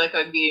seems like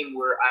a game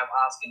where I'm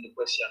asking the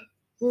question,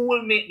 who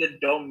will make the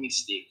dumb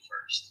mistake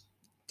first?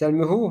 Tell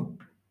me who.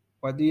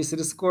 What do you see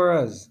the score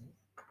as?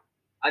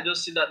 I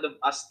just see that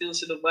I still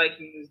see the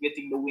Vikings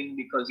getting the win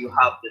because you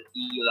have the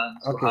Thielen,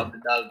 you have the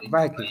Dalvin,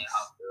 Vikings.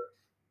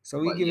 So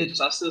we give it.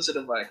 So I still see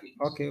the Vikings.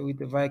 Okay, with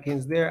the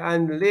Vikings there,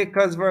 and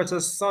Lakers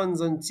versus Suns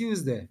on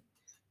Tuesday.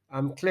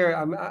 I'm clear.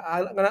 I'm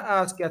gonna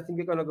ask you. I think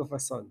you're gonna go for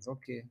Suns.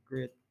 Okay,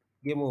 great.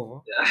 Game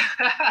over. Yeah,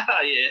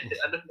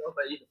 I don't know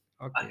about you.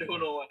 Okay. I don't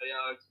know what they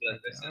are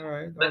expecting. All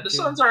right. The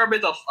Suns are a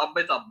bit of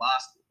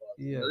basketball.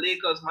 Yes. The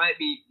Lakers might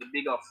be the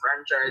bigger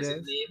franchise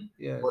name,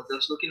 but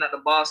just looking at the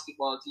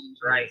basketball teams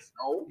right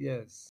now,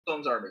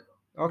 Suns are better.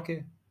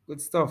 Okay, good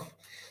stuff.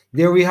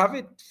 There we have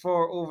it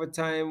for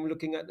overtime.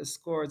 Looking at the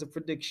scores, the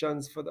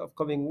predictions for the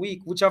upcoming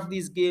week. Which of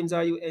these games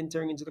are you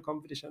entering into the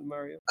competition,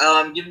 Mario?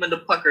 Give me the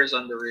Packers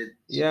on the Ravens.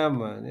 Yeah,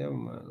 man.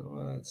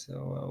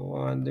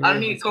 I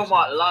mean, come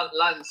on,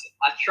 Lance.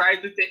 I tried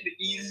to take the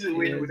easy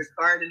win with the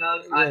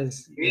Cardinals.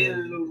 They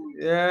lose.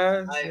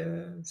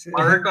 Yes.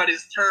 My record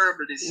is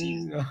terrible this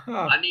season.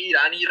 I need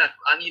an easy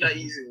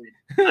win.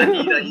 I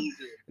need an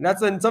easy win.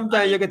 That's when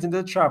sometimes you get into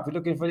the trap. You're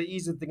looking for the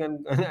easy thing,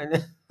 and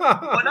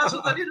but that's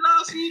what I did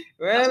last week.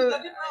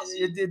 Well,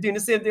 you're doing the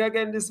same thing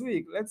again this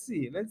week. Let's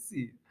see.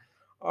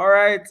 All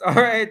right.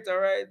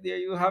 There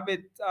you have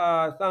it.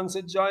 Thanks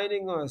for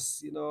joining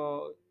us.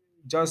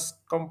 Just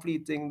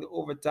completing the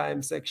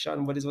overtime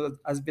section, but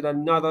has been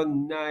another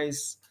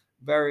nice,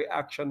 very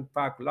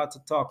action-packed, lot to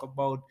talk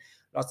about,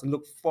 lots to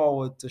look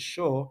forward to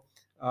show.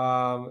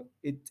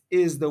 It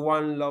is the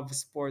One Love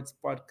Sports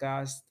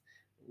podcast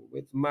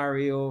with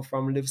Mario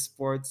from Live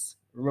Sports.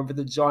 Remember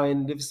to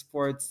join Live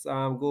Sports.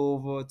 Go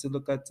over to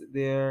look at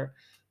their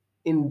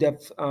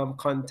in-depth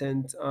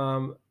content,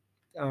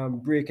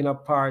 breaking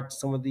apart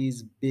some of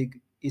these big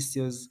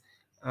issues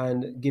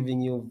and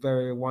giving you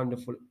very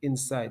wonderful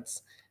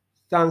insights.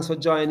 Thanks for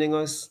joining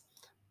us.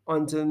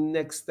 Until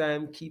next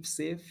time, keep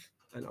safe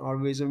and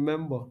always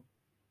remember,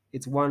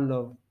 it's one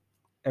love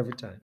every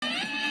time.